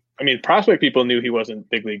 Like, I mean, prospect people knew he wasn't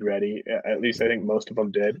big league ready. At least I think most of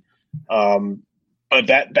them did. But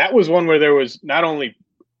that was one where there was not only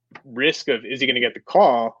risk of, is he going to get the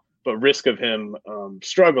call, but risk of him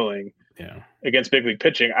struggling against big league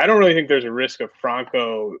pitching. I don't really think there's a risk of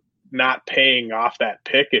Franco not paying off that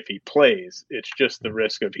pick if he plays. It's just the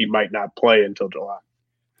risk of he might not play until July.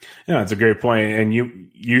 Yeah, that's a great point. And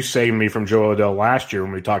you saved me from Joe Adell last year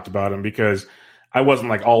when we talked about him because I wasn't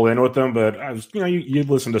like all in with him, but I was, you'd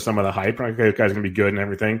listen to some of the hype. Like, okay, this guy's going to be good and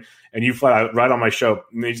everything. And you flat out right on my show,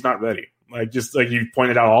 he's not ready. Like, just like you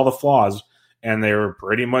pointed out all the flaws, and they were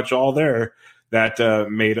pretty much all there that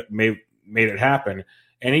made it happen.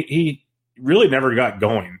 And he really never got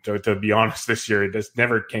going, to be honest, this year. It just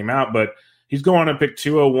never came out, but he's going to pick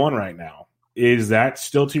 201 right now. Is that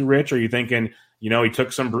still too rich? Or are you thinking, he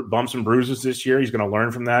took some bumps and bruises this year, he's going to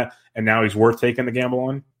learn from that, and now he's worth taking the gamble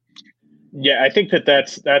on? Yeah, I think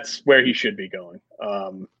that's where he should be going.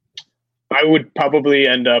 I would probably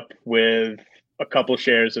end up with a couple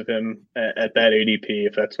shares of him at that ADP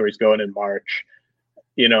if that's where he's going in March.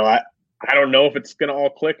 I don't know if it's going to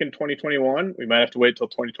all click in 2021. We might have to wait till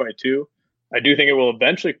 2022. I do think it will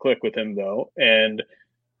eventually click with him, though. And,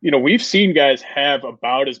 we've seen guys have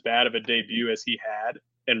about as bad of a debut as he had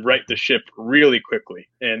and right the ship really quickly.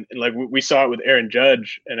 And like we saw it with Aaron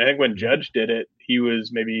Judge. And I think when Judge did it, he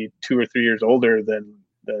was maybe 2 or 3 years older than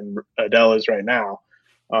Adele is right now.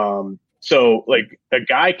 So like a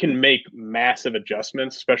guy can make massive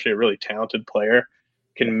adjustments, especially a really talented player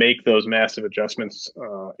can make those massive adjustments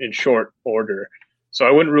in short order. So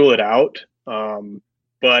I wouldn't rule it out.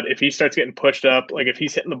 But if he starts getting pushed up, like if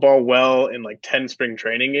he's hitting the ball well in like 10 spring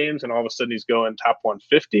training games and all of a sudden he's going top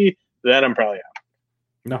 150, then I'm probably out.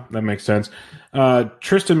 No, that makes sense.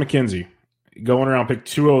 Tristan McKenzie going around pick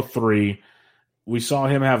 203. We saw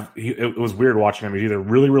him it was weird watching him. He's either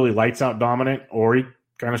really, really lights out dominant or he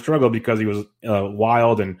kind of struggled because he was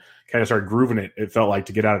wild and kind of started grooving it, it felt like,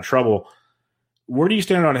 to get out of trouble. Where do you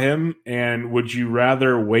stand on him? And would you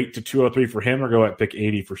rather wait to 203 for him or go at pick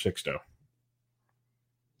 80 for Sixto?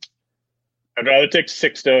 I'd rather take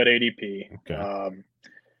Sixto at ADP. Okay.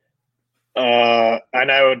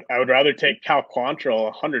 And I would rather take Cal Quantrill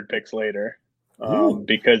 100 picks later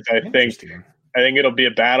because I think it'll be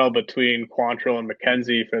a battle between Quantrill and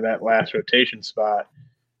McKenzie for that last rotation spot.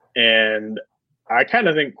 And I kind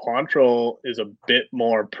of think Quantrill is a bit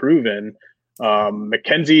more proven.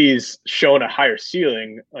 McKenzie's shown a higher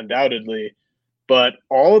ceiling, undoubtedly, but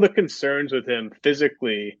all of the concerns with him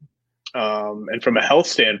physically and from a health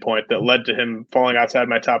standpoint that led to him falling outside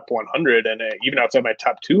my top 100 and even outside my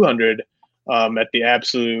top 200 at the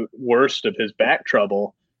absolute worst of his back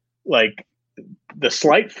trouble, like the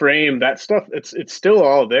slight frame, that stuff, it's still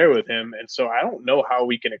all there with him. And so I don't know how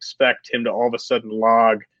we can expect him to all of a sudden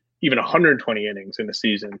log even 120 innings in a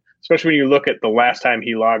season, especially when you look at the last time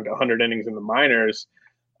he logged 100 innings in the minors.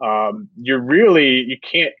 You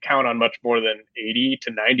can't count on much more than 80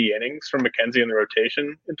 to 90 innings from McKenzie in the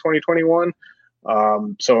rotation in 2021.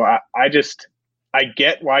 I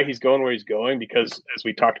get why he's going where he's going, because as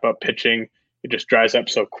we talked about pitching, it just dries up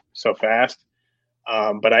so fast.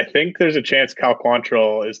 But I think there's a chance Cal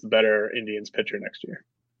Quantrill is the better Indians pitcher next year.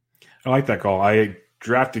 I like that call. I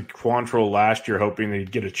drafted Quantrill last year hoping that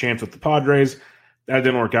he'd get a chance with the Padres. That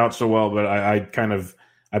didn't work out so well, but I've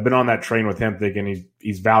been on that train with him, thinking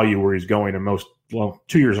he's value where he's going in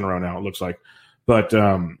 2 years in a row now, it looks like. But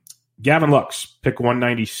Gavin Lux, pick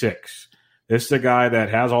 196. This is a guy that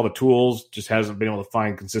has all the tools, just hasn't been able to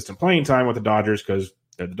find consistent playing time with the Dodgers because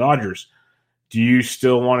they're the Dodgers. Do you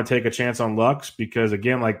still want to take a chance on Lux? Because,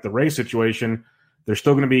 again, like the Rays situation, there's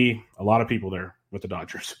still going to be a lot of people there with the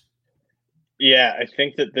Dodgers. Yeah, I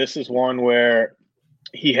think that this is one where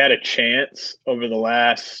he had a chance over the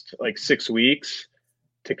last 6 weeks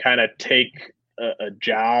to kind of take a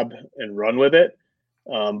job and run with it.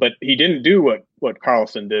 But he didn't do what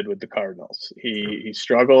Carlson did with the Cardinals. He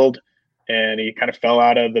struggled and he kind of fell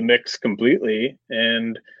out of the mix completely.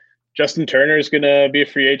 And Justin Turner is going to be a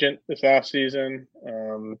free agent this offseason.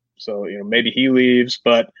 So maybe he leaves,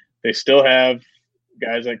 but they still have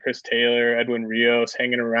guys like Chris Taylor, Edwin Rios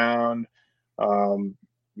hanging around.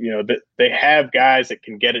 They have guys that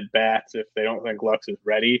can get at bats if they don't think Lux is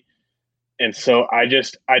ready. And so I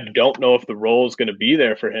don't know if the role is going to be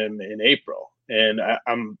there for him in April. And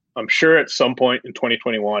I'm sure at some point in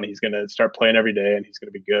 2021 he's going to start playing every day and he's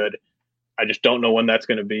going to be good. I just don't know when that's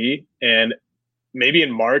going to be. And maybe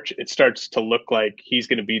in March it starts to look like he's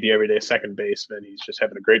going to be the everyday second baseman. He's just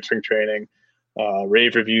having a great spring training,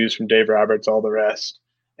 rave reviews from Dave Roberts, all the rest.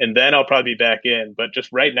 And then I'll probably be back in. But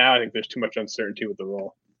just right now, I think there's too much uncertainty with the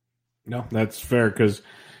role. No, that's fair because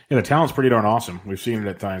the talent's pretty darn awesome. We've seen it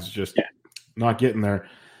at times. It's just not getting there.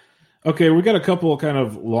 Okay, we got a couple kind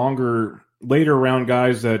of later round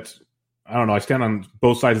guys that, I don't know, I stand on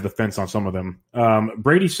both sides of the fence on some of them.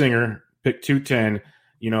 Brady Singer, picked 210.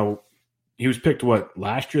 He was picked,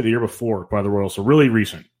 last year, the year before by the Royals, so really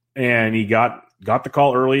recent. And he got the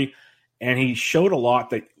call early, and he showed a lot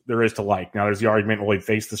that there is to like. Now, there's the argument, he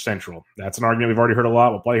faced the Central. That's an argument we've already heard a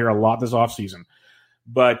lot. We'll probably hear a lot this offseason.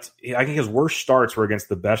 But I think his worst starts were against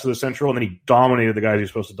the best of the Central, and then he dominated the guys he was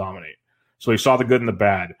supposed to dominate. So he saw the good and the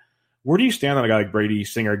bad. Where do you stand on a guy like Brady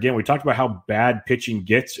Singer? Again, we talked about how bad pitching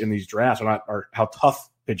gets in these drafts, or how tough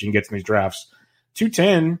pitching gets in these drafts.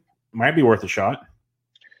 210 might be worth a shot.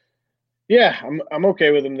 Yeah, I'm okay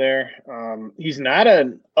with him there. He's not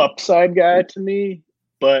an upside guy to me,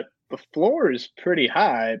 but the floor is pretty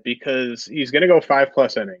high because he's going to go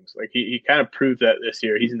 5+ innings. He kind of proved that this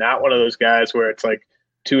year. He's not one of those guys where it's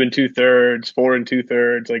 2 2/3, 4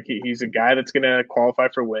 2/3. He's a guy that's going to qualify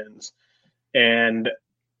for wins, and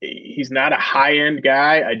he's not a high end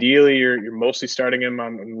guy. Ideally, you're mostly starting him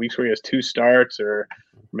on weeks where he has 2 starts, or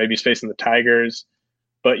maybe he's facing the Tigers.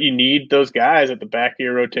 But you need those guys at the back of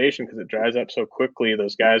your rotation because it dries up so quickly.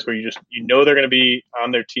 Those guys where they're going to be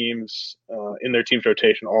on their teams, in their team's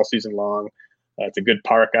rotation all season long. It's a good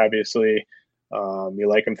park, obviously. You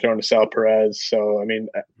like him throwing to Sal Perez. So,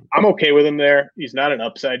 I'm okay with him there. He's not an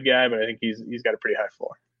upside guy, but I think he's got a pretty high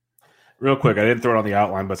floor. Real quick, I didn't throw it on the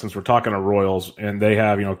outline, but since we're talking to Royals and they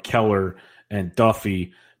have, Keller and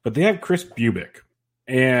Duffy, but they have Chris Bubick.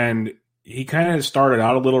 And he kind of started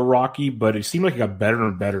out a little rocky, but it seemed like he got better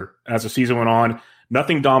and better as the season went on.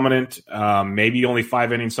 Nothing dominant, maybe only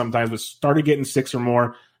 5 innings sometimes, but started getting 6 or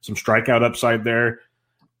more, some strikeout upside there.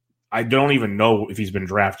 I don't even know if he's been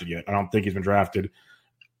drafted yet. I don't think he's been drafted.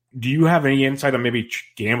 Do you have any insight on maybe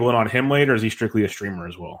gambling on him later, or is he strictly a streamer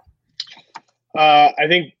as well? I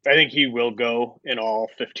think he will go in all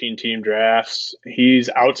 15 team drafts. He's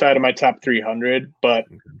outside of my top 300, but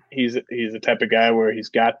he's the type of guy where he's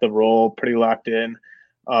got the role pretty locked in.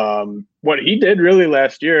 What he did really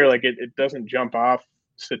last year, it doesn't jump off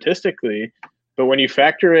statistically, but when you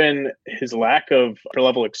factor in his lack of upper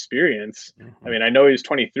level experience, I know he's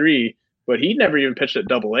 23, but he never even pitched at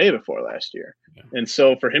AA before last year. Yeah. And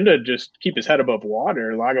so for him to just keep his head above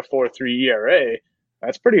water, log a 4.3 ERA,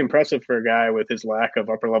 that's pretty impressive for a guy with his lack of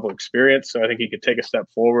upper level experience. So I think he could take a step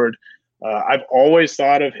forward. I've always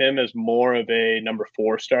thought of him as more of a number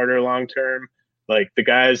 4 starter long term. The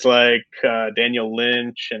guys like Daniel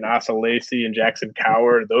Lynch and Asa Lacy and Jackson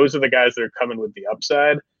Coward, those are the guys that are coming with the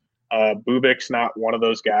upside. Bubick's not one of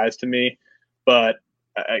those guys to me, but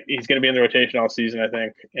he's going to be in the rotation all season, I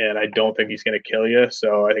think, and I don't think he's going to kill you.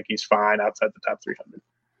 So I think he's fine outside the top 300.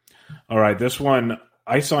 All right, this one,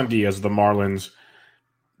 Isan Diaz, the Marlins,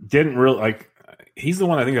 didn't really like. He's the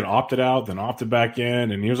one I think that opted out, then opted back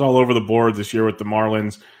in, and he was all over the board this year with the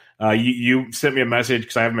Marlins. You sent me a message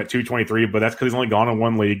because I have him at 223, but that's because he's only gone in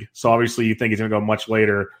one league. So obviously you think he's going to go much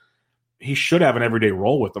later. He should have an everyday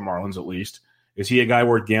role with the Marlins at least. Is he a guy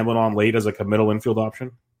worth gambling on late as like a middle infield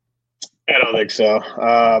option? I don't think so.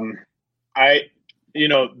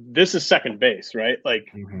 This is second base, right?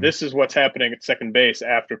 Like This is what's happening at second base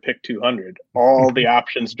after pick 200. All the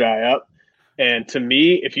options dry up. And to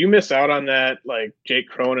me, if you miss out on that, like Jake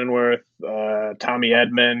Cronenworth, Tommy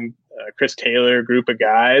Edman, Chris Taylor group of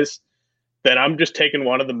guys, then I'm just taking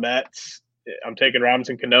one of the Mets. I'm taking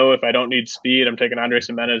Robinson Cano if I don't need speed. I'm taking Andres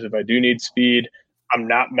Gimenez if I do need speed. I'm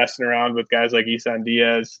not messing around with guys like Isan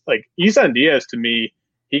Diaz. Like Isan Diaz, to me,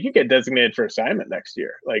 he could get designated for assignment next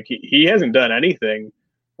year. Like he hasn't done anything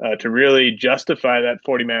to really justify that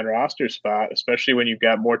 40-man roster spot, especially when you've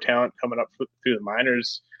got more talent coming up through the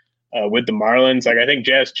minors with the Marlins. Like I think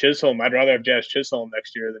Jazz Chisholm, I'd rather have Jazz Chisholm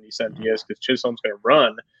next year than Isan Diaz because Chisholm's going to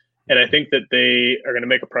run. And I think that they are going to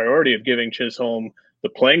make a priority of giving Chisholm the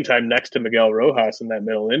playing time next to Miguel Rojas in that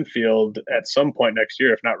middle infield at some point next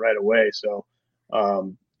year, if not right away. So,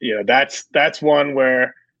 that's one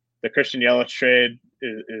where the Christian Yelich trade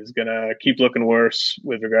is going to keep looking worse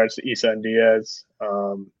with regards to Isan Diaz.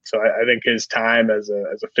 So I think his time as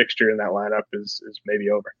a fixture in that lineup is maybe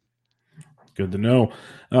over. Good to know.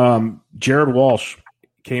 Jared Walsh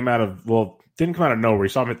didn't come out of nowhere. He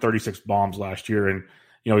saw him hit 36 bombs last year, and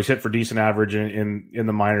he's hit for decent average in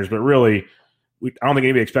the minors, but really, I don't think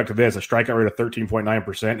anybody expected this. A strikeout rate of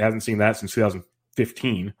 13.9%. Hasn't seen that since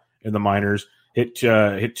 2015 in the minors. Hit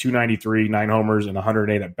 293, 9 homers, and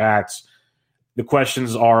 108 at bats. The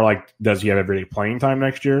questions are like, does he have everyday playing time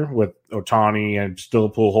next year with Ohtani and still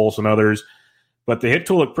Pujols and others? But the hit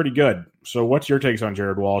tool looked pretty good. So what's your takes on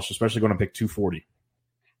Jared Walsh, especially going to pick 240?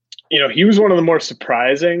 He was one of the more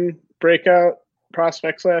surprising breakout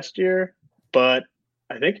prospects last year, but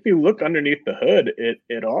I think if you look underneath the hood,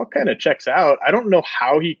 it all kind of checks out. I don't know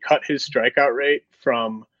how he cut his strikeout rate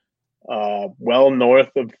from well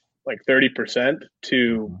north of like 30%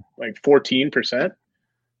 to like 14%,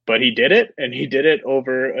 but he did it, and he did it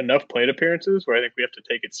over enough plate appearances where I think we have to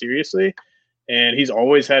take it seriously. And he's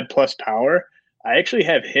always had plus power. I actually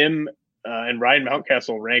have him and Ryan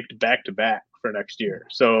Mountcastle ranked back to back for next year.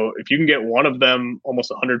 So if you can get one of them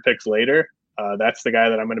almost 100 picks later, that's the guy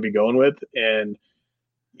that I'm going to be going with. And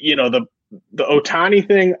the Ohtani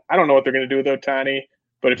thing, I don't know what they're going to do with Ohtani,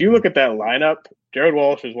 but if you look at that lineup, Jared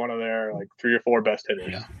Walsh is one of their like 3 or 4 best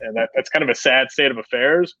hitters, and that's kind of a sad state of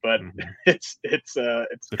affairs, but it's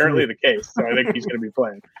currently the case. So I think he's going to be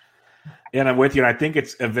playing. And I'm with you. And I think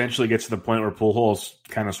it's eventually gets to the point where Pujols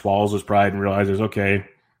kind of swallows his pride and realizes, okay,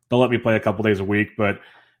 they'll let me play a couple days a week, but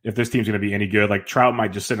if this team's going to be any good, like Trout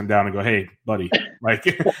might just sit him down and go, hey, buddy, like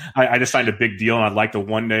I just signed a big deal and I'd like to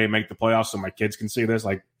one day make the playoffs so my kids can see this.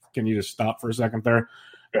 Like, can you just stop for a second there?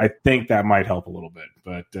 I think that might help a little bit,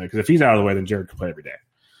 but because if he's out of the way, then Jared can play every day.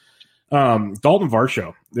 Dalton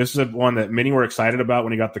Varsho. This is one that many were excited about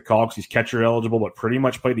when he got the call because he's catcher eligible, but pretty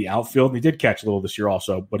much played the outfield. And he did catch a little this year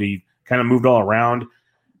also, but he kind of moved all around.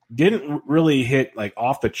 Didn't really hit like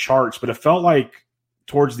off the charts, but it felt like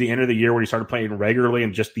towards the end of the year when he started playing regularly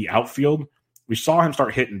in just the outfield, we saw him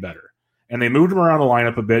start hitting better. And they moved him around the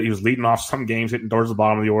lineup a bit. He was leading off some games, hitting towards the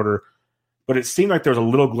bottom of the order. But it seemed like there was a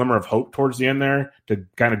little glimmer of hope towards the end there to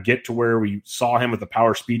kind of get to where we saw him with the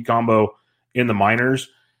power speed combo in the minors.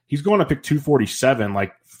 He's going to pick 247,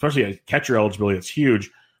 like especially at catcher eligibility. It's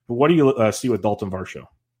huge. But what do you see with Dalton Varsho?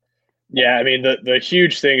 Yeah, I mean, the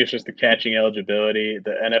huge thing is just the catching eligibility.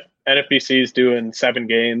 The NFBC is doing 7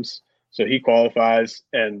 games, so he qualifies,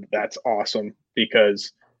 and that's awesome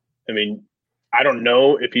because, I mean, I don't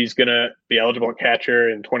know if he's going to be eligible at catcher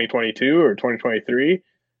in 2022 or 2023,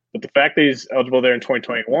 but the fact that he's eligible there in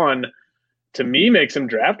 2021, to me, makes him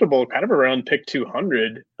draftable kind of around pick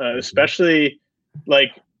 200, especially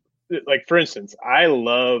like for instance, I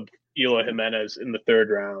love Eloy Jimenez in the 3rd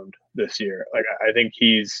round this year. Like, I think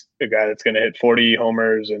he's a guy that's going to hit 40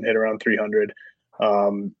 homers and hit around 300.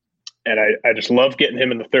 And I just love getting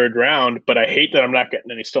him in the 3rd round, but I hate that I'm not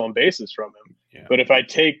getting any stolen bases from him. Yeah. But if I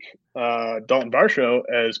take Dalton Varsho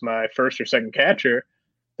as my first or second catcher,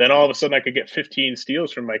 then all of a sudden I could get 15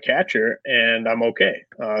 steals from my catcher and I'm okay.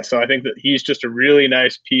 So I think that he's just a really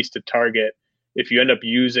nice piece to target if you end up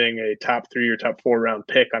using a top 3 or top 4 round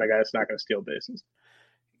pick on a guy that's not going to steal bases.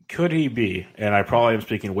 Could he be, and I probably am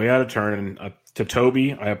speaking way out of turn, to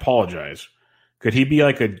Toby, I apologize. Could he be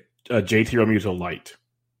like a JT Realmuto light?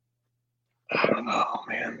 I don't know,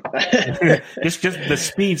 man. just the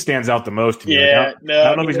speed stands out the most to me. Yeah, I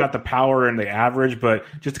don't know if he's got the power and the average, but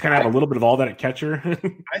just to kind of have a little bit of all that at catcher.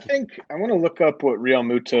 I think I want to look up what Real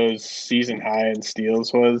Muto's season high in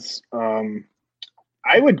steals was.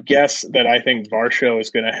 I would guess that I think Varsho is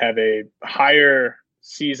going to have a higher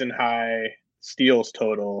season high steals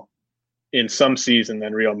total in some season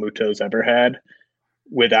than Real Muto's ever had,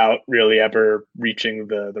 without really ever reaching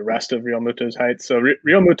the rest of Real Muto's heights. So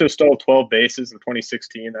Real Muto stole 12 bases in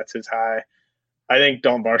 2016. That's his high. I think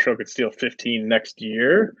Dalton Varsho could steal 15 next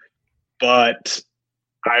year, but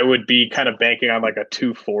I would be kind of banking on like a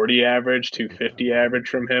 240 average, 250 average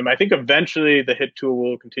from him. I think eventually the hit tool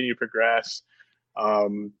will continue to progress.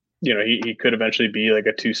 He could eventually be like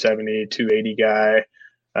a 270, 280 guy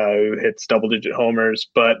who hits double-digit homers,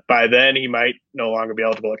 but by then he might no longer be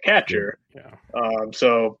eligible at catcher. Yeah.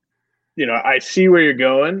 I see where you're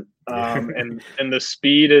going, and the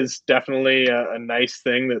speed is definitely a nice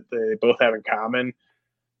thing that they both have in common.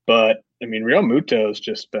 But I mean, Real Muto's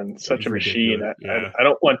just been such a machine. I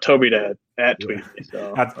don't want Toby to tweet me.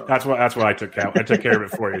 So that's what I took care. I took care of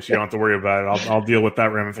it for you, so you don't have to worry about it. I'll deal with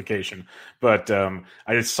that ramification. But I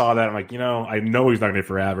just saw that. I'm like, I know he's not going to be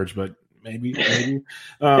for average, but maybe.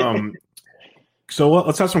 So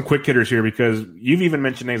let's have some quick hitters here, because you've even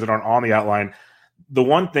mentioned names that aren't on the outline. The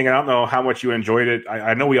one thing, I don't know how much you enjoyed it.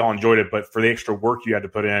 I know we all enjoyed it, but for the extra work you had to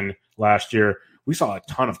put in last year, we saw a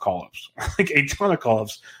ton of call-ups, like a ton of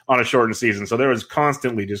call-ups on a shortened season. So there was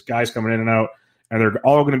constantly just guys coming in and out, and they're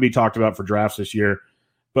all going to be talked about for drafts this year.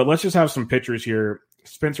 But let's just have some pitchers here.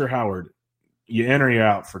 Spencer Howard, you in or you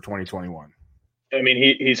out for 2021? I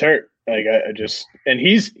mean, he's hurt. Like and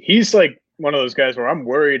he's like one of those guys where I'm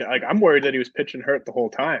worried. Like I'm worried that he was pitching hurt the whole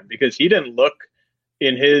time, because he didn't look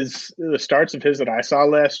in the starts of his that I saw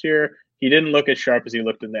last year. He didn't look as sharp as he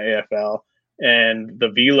looked in the AFL. And the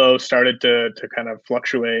velo started to kind of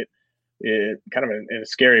fluctuate in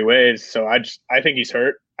scary ways. So I think he's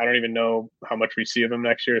hurt. I don't even know how much we see of him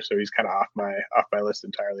next year. So he's kind of off my list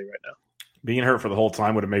entirely right now. Being hurt for the whole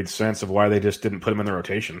time would have made sense of why they just didn't put him in the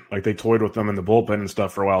rotation. Like they toyed with them in the bullpen and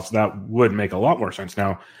stuff for a while. So that would make a lot more sense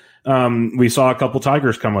now. We saw a couple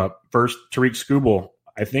Tigers come up. First, Tariq Skubal.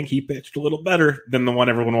 I think he pitched a little better than the one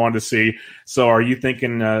everyone wanted to see. So are you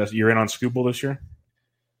thinking you're in on Skubal this year?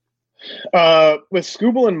 With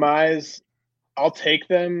Skubal and Mize, I'll take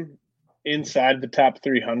them inside the top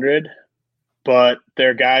 300, but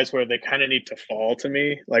they're guys where they kind of need to fall to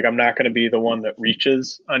me. Like I'm not going to be the one that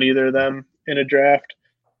reaches on either of them in a draft.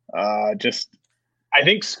 I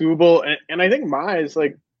think Skubal and I think Mize,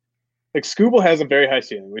 like Skubal has a very high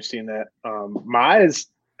ceiling. We've seen that. Mize,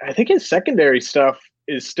 I think his secondary stuff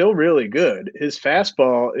is still really good. His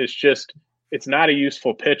fastball is just, it's not a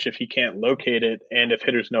useful pitch if he can't locate it and if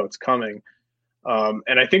hitters know it's coming.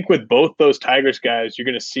 And I think with both those Tigers guys, you're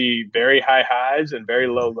going to see very high highs and very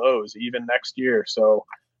low lows even next year. So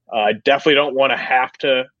I definitely don't want to have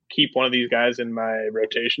to keep one of these guys in my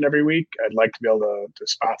rotation every week. I'd like to be able to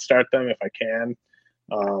spot start them if I can.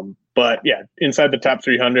 But yeah, inside the top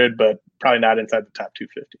 300, but probably not inside the top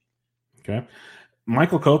 250. Okay.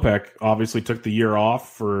 Michael Kopech obviously took the year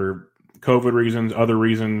off for COVID reasons, other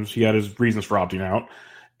reasons. He had his reasons for opting out,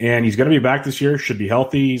 and he's going to be back this year. Should be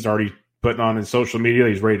healthy. He's already putting on his social media.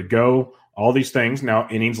 He's ready to go. All these things. Now,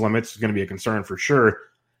 innings limits is going to be a concern for sure.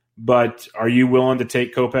 But are you willing to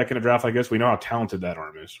take Kopech in a draft like this? We know how talented that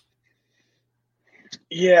arm is.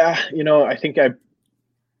 Yeah, I think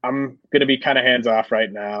I'm going to be kind of hands off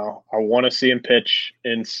right now. I want to see him pitch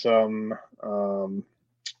in some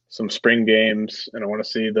spring games, and I want to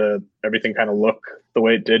see everything kind of look the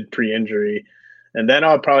way it did pre-injury. And then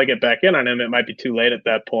I'll probably get back in on him. It might be too late at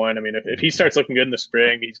that point. I mean, if he starts looking good in the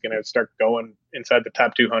spring, he's going to start going inside the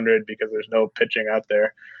top 200 because there's no pitching out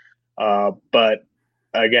there. But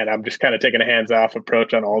again, I'm just kind of taking a hands-off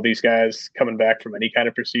approach on all these guys coming back from any kind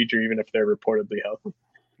of procedure, even if they're reportedly healthy.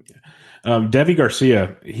 Devi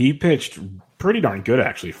Garcia, he pitched pretty darn good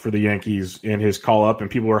actually for the Yankees in his call-up, and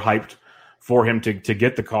people were hyped for him to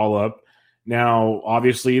get the call-up. Now,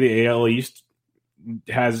 obviously, the AL East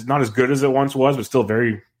has not as good as it once was, but still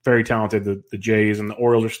very, very talented. The Jays and the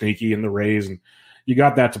Orioles are sneaky, and the Rays, and you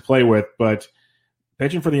got that to play with. But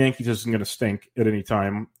pitching for the Yankees isn't going to stink at any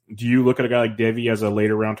time. Do you look at a guy like Devi as a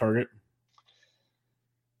later round target?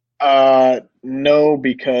 No,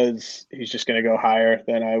 because he's just going to go higher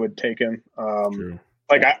than I would take him. True.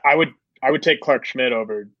 Like I would take Clark Schmidt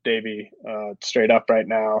over Davey straight up right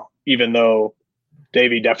now, even though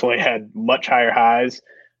Davey definitely had much higher highs.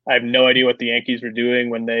 I have no idea what the Yankees were doing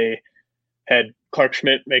when they had Clark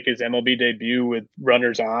Schmidt make his MLB debut with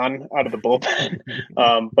runners on out of the bullpen.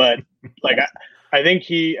 But like I think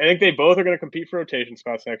they both are going to compete for rotation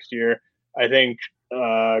spots next year. I think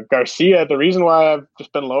Garcia, the reason why I've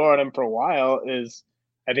just been lower on him for a while is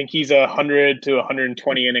I think he's 100 to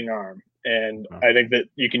 120 inning arm. And I think that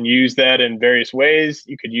you can use that in various ways.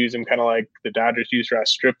 You could use him kind of like the Dodgers used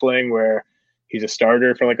Ross Stripling, where he's a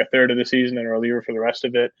starter for like a third of the season and a reliever for the rest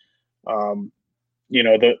of it.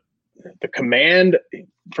 The command,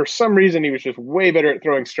 for some reason, he was just way better at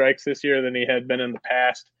throwing strikes this year than he had been in the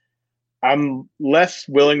past. I'm less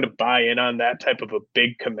willing to buy in on that type of a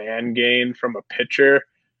big command gain from a pitcher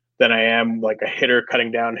than I am like a hitter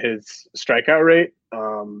cutting down his strikeout rate.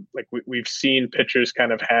 We've seen pitchers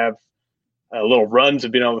kind of have little runs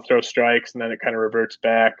of being able to throw strikes, and then it kind of reverts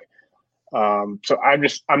back. So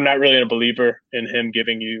I'm not really a believer in him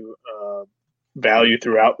giving you value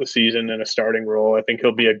throughout the season in a starting role. I think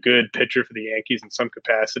he'll be a good pitcher for the Yankees in some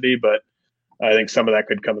capacity, but I think some of that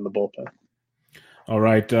could come in the bullpen. All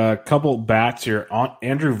right, a couple bats here.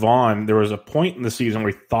 Andrew Vaughn, there was a point in the season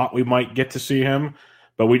where we thought we might get to see him,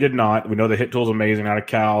 but we did not. We know the hit tool is amazing out of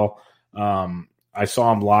Cal. I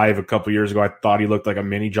saw him live a couple years ago. I thought he looked like a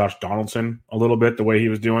mini Josh Donaldson a little bit, the way he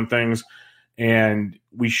was doing things. And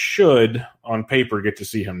we should, on paper, get to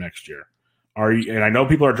see him next year. And I know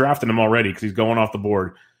people are drafting him already because he's going off the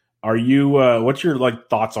board. Are you? What's your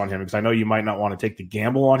thoughts on him? Because I know you might not want to take the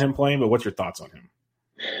gamble on him playing, but what's your thoughts on him?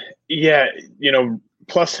 Yeah,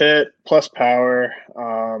 plus hit, plus power,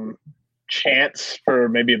 chance for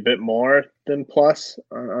maybe a bit more than plus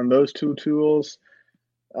on those two tools.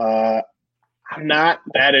 I'm not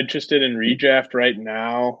that interested in redraft right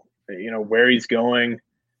now. Where he's going,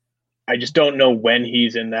 I just don't know when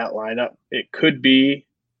he's in that lineup. It could be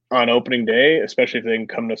on opening day, especially if they can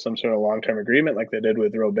come to some sort of long-term agreement like they did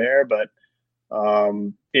with Robert, but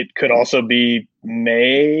it could also be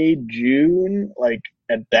May, June. Like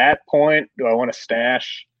at that point, do I want to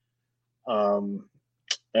stash a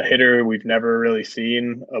hitter we've never really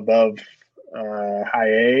seen above high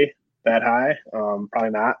A that high?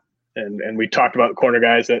 Probably not. And we talked about corner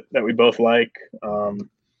guys that we both like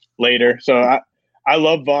later. So I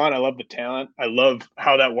love Vaughn. I love the talent. I love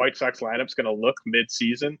how that White Sox lineup's going to look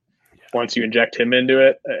mid-season. Once you inject him into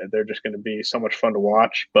it, they're just going to be so much fun to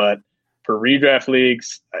watch. But for redraft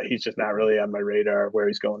leagues, he's just not really on my radar where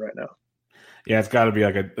he's going right now. Yeah, it's got to be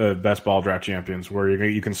like a best ball draft champions where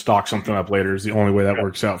you can stock something up later is the only way that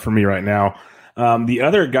works out for me right now. The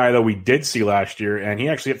other guy that we did see last year, and he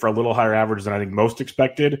actually hit for a little higher average than I think most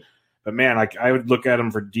expected. But man, I would look at him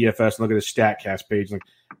for DFS and look at his StatCast page. Like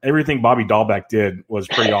everything Bobby Dahlbeck did was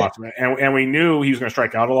pretty awesome, and we knew he was going to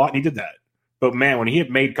strike out a lot, and he did that. But man, when he had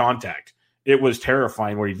made contact, it was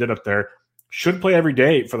terrifying what he did up there. Should play every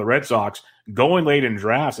day for the Red Sox. Going late in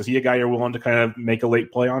drafts, is he a guy you're willing to kind of make a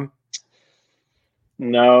late play on?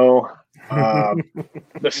 No. I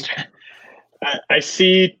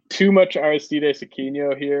see too much Aristide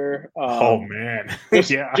Aquino here. Oh man,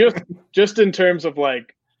 just in terms of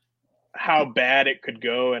like how bad it could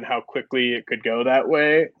go and how quickly it could go that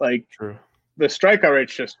way. Like True. The strikeout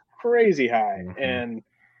rate's just crazy high, and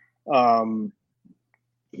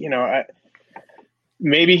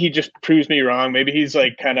maybe he just proves me wrong. Maybe he's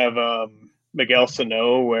like kind of Miguel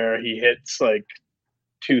Sano, where he hits like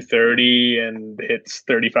 230 and hits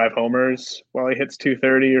 35 homers while he hits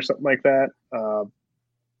 230 or something like that.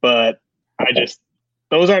 But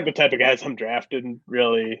those aren't the type of guys I'm drafting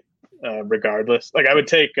really, regardless. Like I would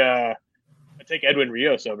take Edwin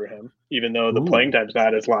Rios over him, even though the playing time's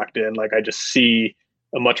not as locked in. Like I just see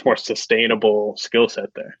a much more sustainable skill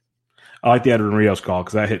set there. I like the Edwin Rios call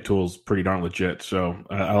because that hit tool is pretty darn legit. So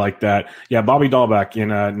I like that. Yeah, Bobby Dahlbeck in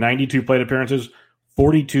 92 plate appearances,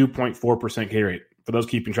 42.4% K rate. For those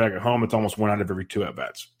keeping track at home, it's almost 1 out of every 2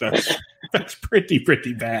 at-bats. That's pretty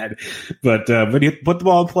bad. But he put the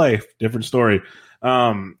ball in play. Different story.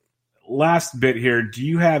 Last bit here. Do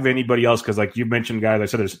you have anybody else? Because like you mentioned guys, I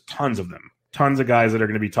said there's tons of them. Tons of guys that are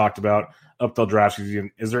going to be talked about up till draft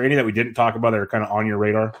season. Is there any that we didn't talk about that are kind of on your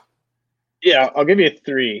radar? Yeah, I'll give you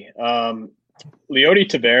 3. Leody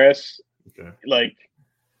Taveras, like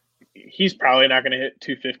he's probably not going to hit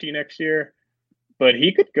 250 next year, but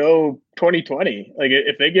he could go 2020. Like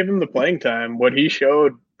if they give him the playing time, what he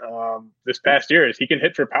showed this past year is he can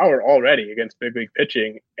hit for power already against big league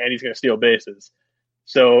pitching, and he's going to steal bases.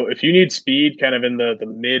 So if you need speed kind of in the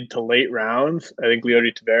mid to late rounds, I think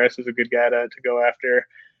Leody Taveras is a good guy to go after.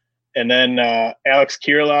 And then Alex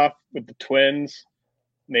Kirilloff with the Twins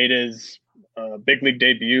made his big league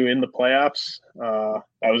debut in the playoffs.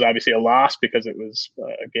 That was obviously a loss because it was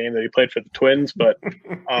a game that he played for the Twins, but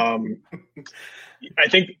I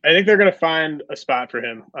think they're going to find a spot for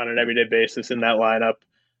him on an everyday basis in that lineup.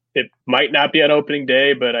 it might not be on opening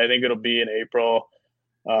day, but I think it'll be in April.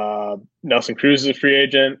 Nelson Cruz is a free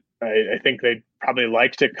agent. I think they'd probably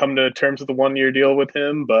like to come to terms with a 1-year deal with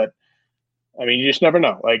him, but I mean, you just never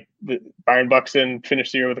know. Like Byron Buxton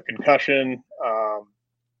finished the year with a concussion.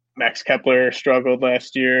 Max Kepler struggled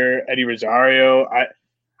last year. Eddie Rosario. I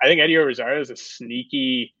think Eddie Rosario is a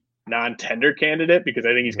sneaky non-tender candidate because I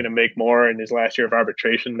think he's going to make more in his last year of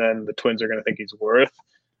arbitration than the Twins are going to think he's worth.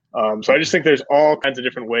 So I just think there's all kinds of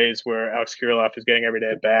different ways where Alex Kirilloff is getting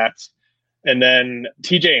everyday at bats. And then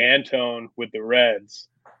TJ Antone with the Reds.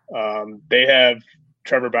 They have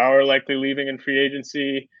Trevor Bauer likely leaving in free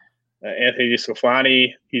agency. Anthony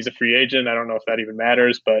DeSclafani, he's a free agent. I don't know if that even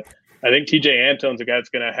matters, but I think TJ Antone's a guy that's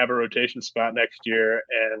going to have a rotation spot next year.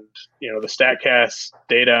 And, the StatCast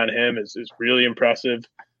data on him is really impressive.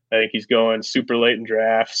 I think he's going super late in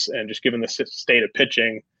drafts, and just given the state of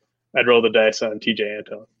pitching, I'd roll the dice on TJ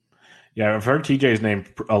Antone. Yeah, I've heard TJ's name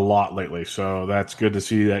a lot lately, so that's good to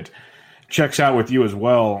see that checks out with you as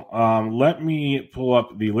well. Let me pull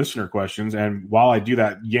up the listener questions, and while I do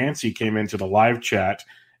that, Yancey came into the live chat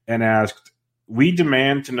and asked, "We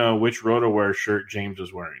demand to know which RotoWare shirt James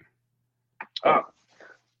is wearing." Oh,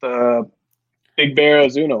 the Big Bear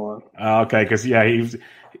Ozuna one. Okay, because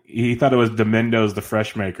he thought it was Domindo's the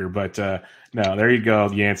Fresh Maker, but no, there you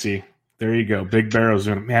go, Yancey. There you go, Big Bear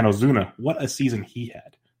Ozuna. Man, Ozuna, what a season he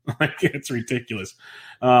had! Like, it's ridiculous.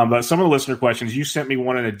 But some of the listener questions, you sent me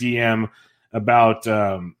one in a DM about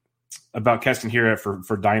Keston Hiura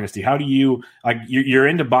for Dynasty. How do you you're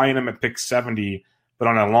into buying him at pick 70, but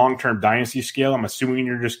on a long-term Dynasty scale, I'm assuming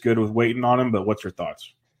you're just good with waiting on him. But what's your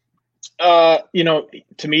thoughts?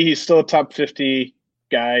 To me, he's still a top 50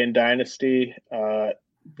 guy in Dynasty.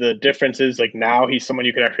 The difference is, like, now he's someone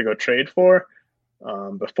you could actually go trade for.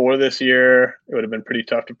 Before this year, it would have been pretty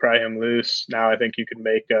tough to pry him loose. Now I think you could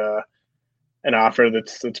make an offer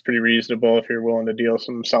that's pretty reasonable if you're willing to deal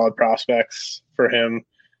some solid prospects for him.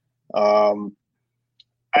 I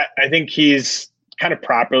think he's kind of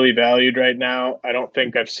properly valued right now. I don't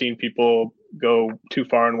think I've seen people go too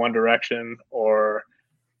far in one direction or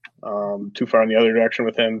too far in the other direction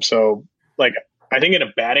with him. So, like, I think in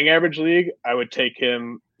a batting average league, I would take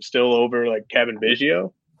him still over like Kevin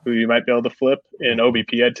Biggio, who you might be able to flip. In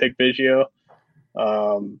OBP, I'd take Biggio.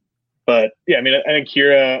 But yeah, I mean, I think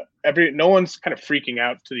Hiura, no one's kind of freaking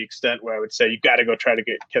out to the extent where I would say you got to go try to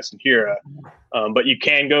get Keston Hiura. But you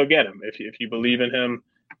can go get him if you believe in him.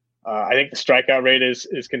 I think the strikeout rate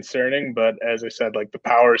is concerning, but as I said, like, the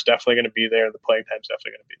power is definitely going to be there. The playing time is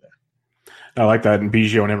definitely going to be there. I like that. And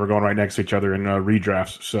Biggio and him are going right next to each other in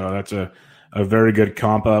redrafts. So that's a very good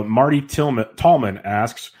comp. Marty Tallman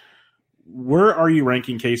asks, where are you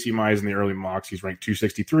ranking Casey Mize in the early mocks? He's ranked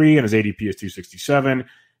 263 and his ADP is 267.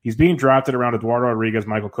 He's being drafted around Eduardo Rodriguez,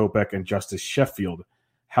 Michael Kopech, and Justice Sheffield.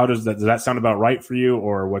 How does that sound about right for you?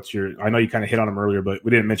 Or what's I know you kind of hit on him earlier, but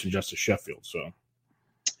we didn't mention Justice Sheffield. So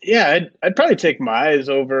yeah, I'd probably take Mize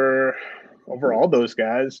over all those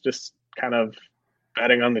guys, just kind of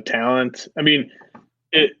betting on the talent. I mean,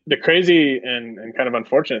 the crazy and kind of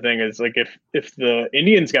unfortunate thing is, like, if the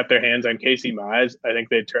Indians got their hands on Casey Mize, I think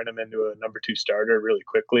they'd turn him into a number 2 starter really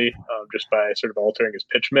quickly, just by sort of altering his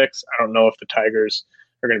pitch mix. I don't know if the Tigers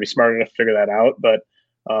are going to be smart enough to figure that out, but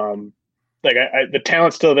the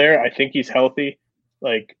talent's still there. I think he's healthy.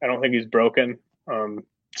 Like, I don't think he's broken.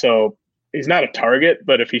 So he's not a target,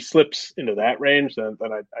 but if he slips into that range, then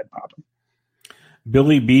I'd pop him.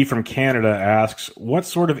 Billy B from Canada asks, what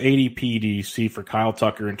sort of ADP do you see for Kyle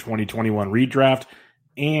Tucker in 2021 redraft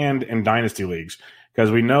and in dynasty leagues?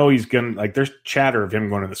 Because we know he's going to, like, there's chatter of him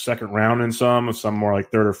going to the second round in some more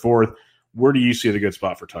like third or fourth. Where do you see the good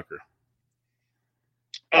spot for Tucker?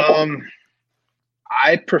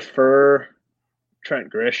 I prefer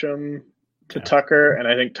Trent Grisham to Tucker, and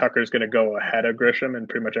I think Tucker's going to go ahead of Grisham in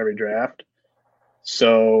pretty much every draft.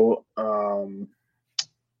 So,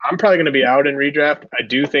 I'm probably going to be out in redraft. I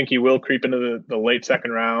do think he will creep into the late second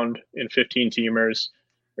round in 15-teamers,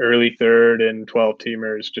 early third and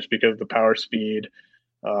 12-teamers, just because of the power speed.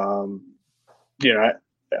 I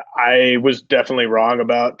was definitely wrong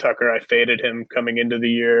about Tucker. I faded him coming into the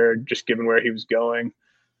year, just given where he was going.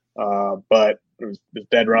 But I was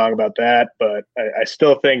dead wrong about that. But I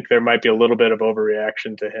still think there might be a little bit of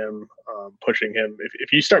overreaction to him, pushing him.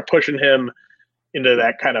 If you start pushing him into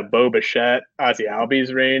that kind of Bo Bichette, Ozzie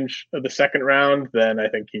Albies range of the second round, then I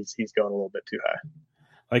think he's going a little bit too high.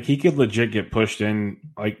 Like, he could legit get pushed in.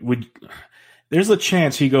 Like, there's a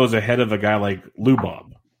chance he goes ahead of a guy like Lou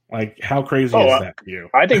Bob. Like, how crazy is that for you?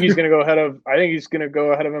 I think he's going to go ahead of. I think he's going to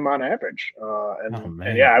go ahead of him on average.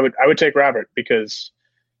 And yeah, I would take Robert because,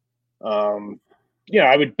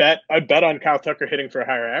 I'd bet on Kyle Tucker hitting for a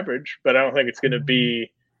higher average, but I don't think it's going to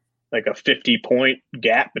be like a 50-point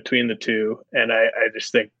gap between the two. And I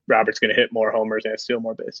just think Robert's going to hit more homers and steal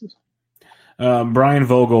more bases. Brian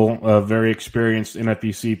Vogel, a very experienced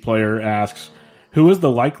NFBC player, asks, who is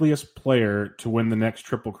the likeliest player to win the next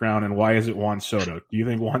Triple Crown, and why is it Juan Soto? Do you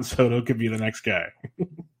think Juan Soto could be the next guy?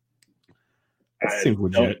 That seems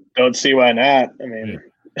legit. Don't see why not. I mean,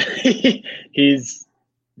 yeah. he's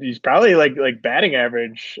probably like batting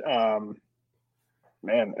average.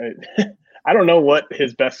 Man, I don't know what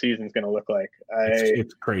his best season is going to look like.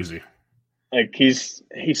 It's crazy. Like he's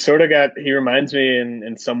sort of he reminds me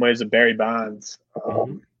in some ways of Barry Bonds.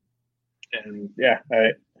 And yeah,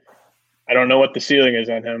 I don't know what the ceiling is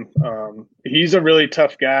on him. He's a really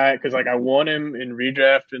tough guy because like I won him in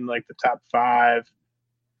redraft in like the top 5,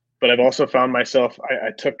 but I've also found myself I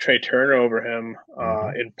took Trey Turner over him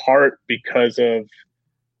in part because of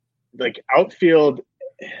like outfield.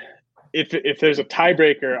 If there's a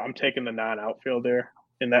tiebreaker, I'm taking the non-outfielder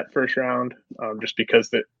in that first round, just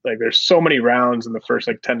because that like there's so many rounds in the first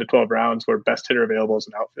like 10 to 12 rounds where best hitter available is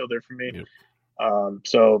an outfielder for me. Yep.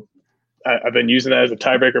 So I've been using that as a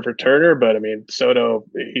tiebreaker for Turner, but I mean Soto,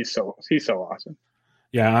 he's so awesome.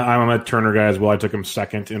 Yeah, I'm a Turner guy as well. I took him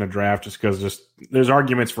second in a draft just because there's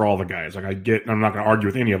arguments for all the guys. Like I'm not going to argue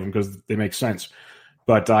with any of them because they make sense.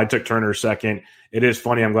 But I took Turner second. It is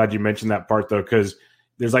funny. I'm glad you mentioned that part though, because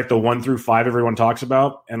there's like the 1 through 5 everyone talks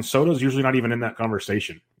about, and Soto's usually not even in that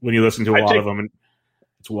conversation when you listen to a lot of them, and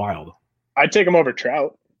it's wild. I'd take him over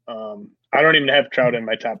Trout. I don't even have Trout in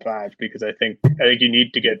my top 5 because I think you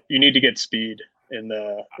need to get speed in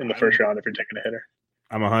the first round if you're taking a hitter.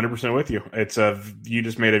 I'm 100% with you. It's you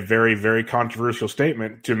just made a very, very controversial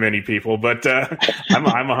statement to many people, but I'm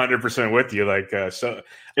 100% with you. Like so,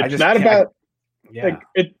 it's not about like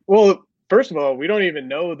it. Well, first of all, we don't even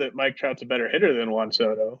know that Mike Trout's a better hitter than Juan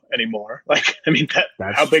Soto anymore. Like, I mean,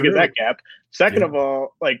 how big is that gap? Second of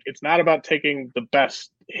all, like, it's not about taking the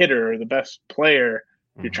best hitter or the best player.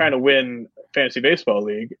 You're trying to win fantasy baseball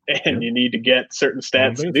league, and you need to get certain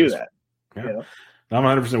stats to do that. Yeah. You know? I'm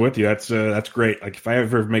 100% with you. That's great. Like, if I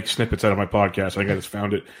ever make snippets out of my podcast, I think I just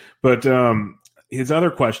found it. But his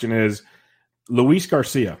other question is, Luis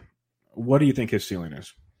Garcia, what do you think his ceiling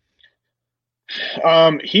is?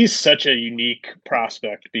 He's such a unique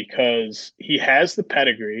prospect because he has the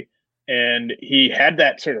pedigree and he had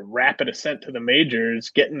that sort of rapid ascent to the majors,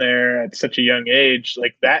 getting there at such a young age.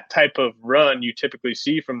 Like that type of run you typically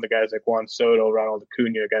see from the guys like Juan Soto, Ronald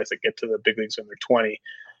Acuna, guys that get to the big leagues when they're 20.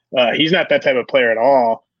 He's not that type of player at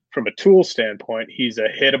all from a tool standpoint. He's a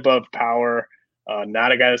hit above power,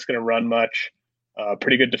 not a guy that's going to run much,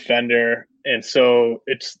 pretty good defender. And so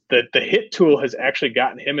it's the hit tool has actually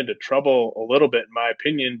gotten him into trouble a little bit, in my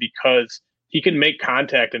opinion, because he can make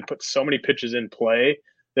contact and put so many pitches in play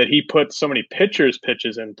that he puts so many pitchers'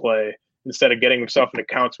 pitches in play instead of getting himself into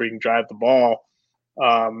counts where he can drive the ball.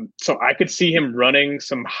 So I could see him running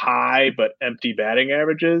some high but empty batting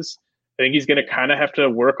averages. I think he's going to kind of have to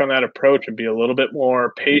work on that approach and be a little bit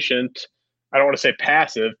more patient. I don't want to say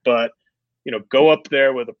passive, but go up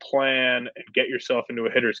there with a plan and get yourself into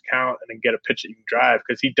a hitter's count and then get a pitch that you can drive,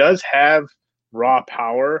 because he does have raw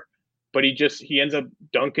power, but he ends up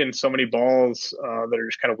dunking so many balls that are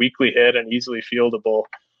just kind of weakly hit and easily fieldable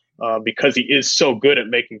because he is so good at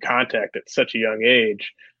making contact at such a young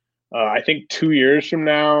age. I think 2 years from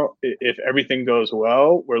now, if everything goes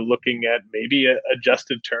well, we're looking at maybe a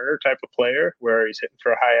Justin Turner type of player where he's hitting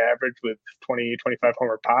for a high average with 20, 25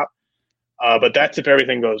 homer pop. But that's if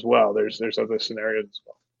everything goes well. There's other scenarios as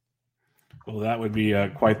well. Well, that would be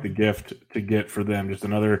quite the gift to get for them. Just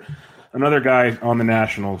another guy on the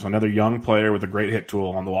Nationals, another young player with a great hit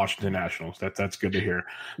tool on the Washington Nationals. That's good to hear.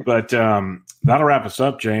 But that'll wrap us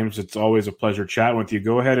up, James. It's always a pleasure chatting with you.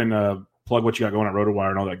 Go ahead and plug what you got going at RotoWire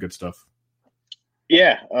and all that good stuff.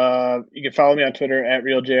 Yeah, you can follow me on Twitter at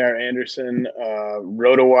RealJRAnderson,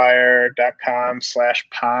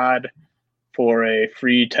 rotowire.com/pod for a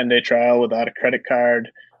free 10-day trial without a credit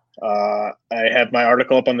card. I have my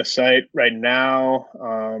article up on the site right now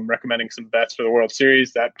recommending some bets for the World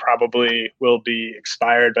Series. That probably will be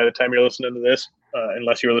expired by the time you're listening to this,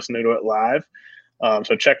 unless you're listening to it live.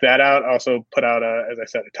 So check that out. I also put out, as I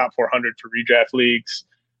said, a top 400 for redraft leagues.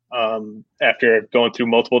 After going through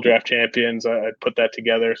multiple draft champions, I put that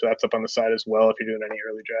together. So that's up on the site as well if you're doing any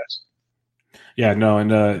early drafts. Yeah, no,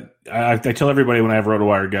 and I tell everybody when I have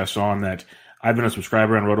RotoWire guests on that I've been a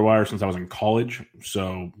subscriber on RotoWire since I was in college,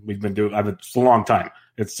 so we've been doing. It's a long time.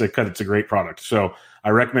 It's a great product, so I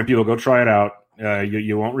recommend people go try it out.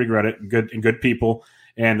 You won't regret it. Good people,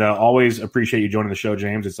 and always appreciate you joining the show,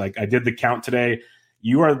 James. It's like I did the count today.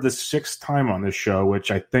 You are the 6th time on this show,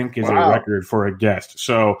 which I think is Wow. a record for a guest.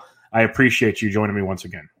 So I appreciate you joining me once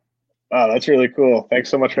again. Oh, that's really cool. Thanks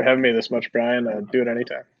so much for having me this much, Brian. Do it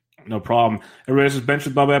anytime. No problem. Everybody, this is Bench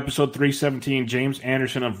with Bubba, episode 317. James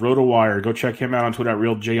Anderson of RotoWire. Go check him out on Twitter at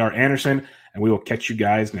RealJRAnderson, and we will catch you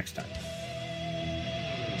guys next time.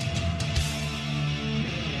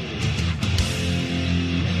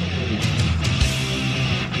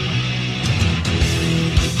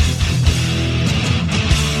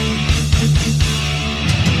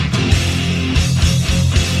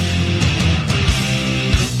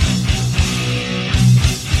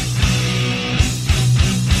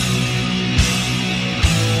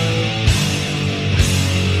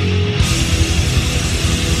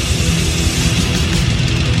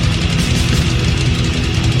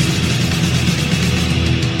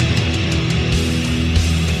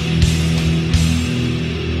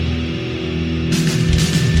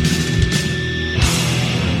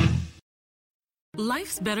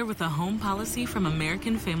 Life's better with a home policy from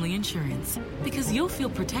American Family Insurance because you'll feel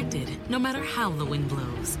protected no matter how the wind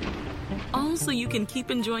blows. All so you can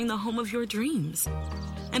keep enjoying the home of your dreams.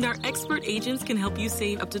 And our expert agents can help you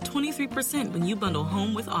save up to 23% when you bundle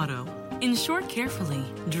home with auto. Insure carefully,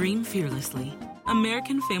 dream fearlessly.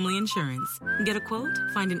 American Family Insurance. Get a quote?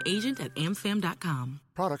 Find an agent at amfam.com.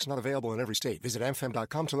 Products not available in every state. Visit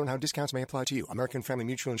amfam.com to learn how discounts may apply to you. American Family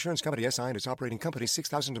Mutual Insurance Company, SI and its operating company,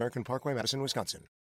 6000 American Parkway, Madison, Wisconsin.